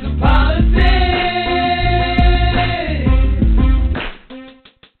 sports, and politics.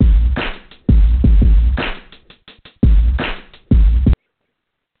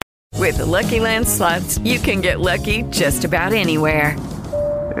 With the Lucky Land Slots, you can get lucky just about anywhere.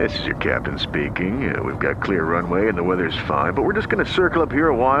 This is your captain speaking. We've got clear runway and the weather's fine, but we're just going to circle up here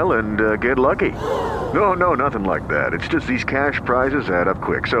a while and get lucky. No, nothing like that. It's just these cash prizes add up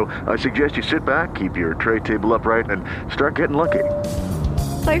quick. So I suggest you sit back, keep your tray table upright, and start getting lucky.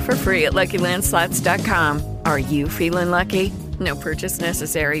 Play for free at LuckyLandSlots.com. Are you feeling lucky? No purchase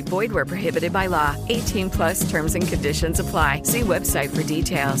necessary. Void where prohibited by law. 18+ terms and conditions apply. See website for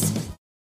details.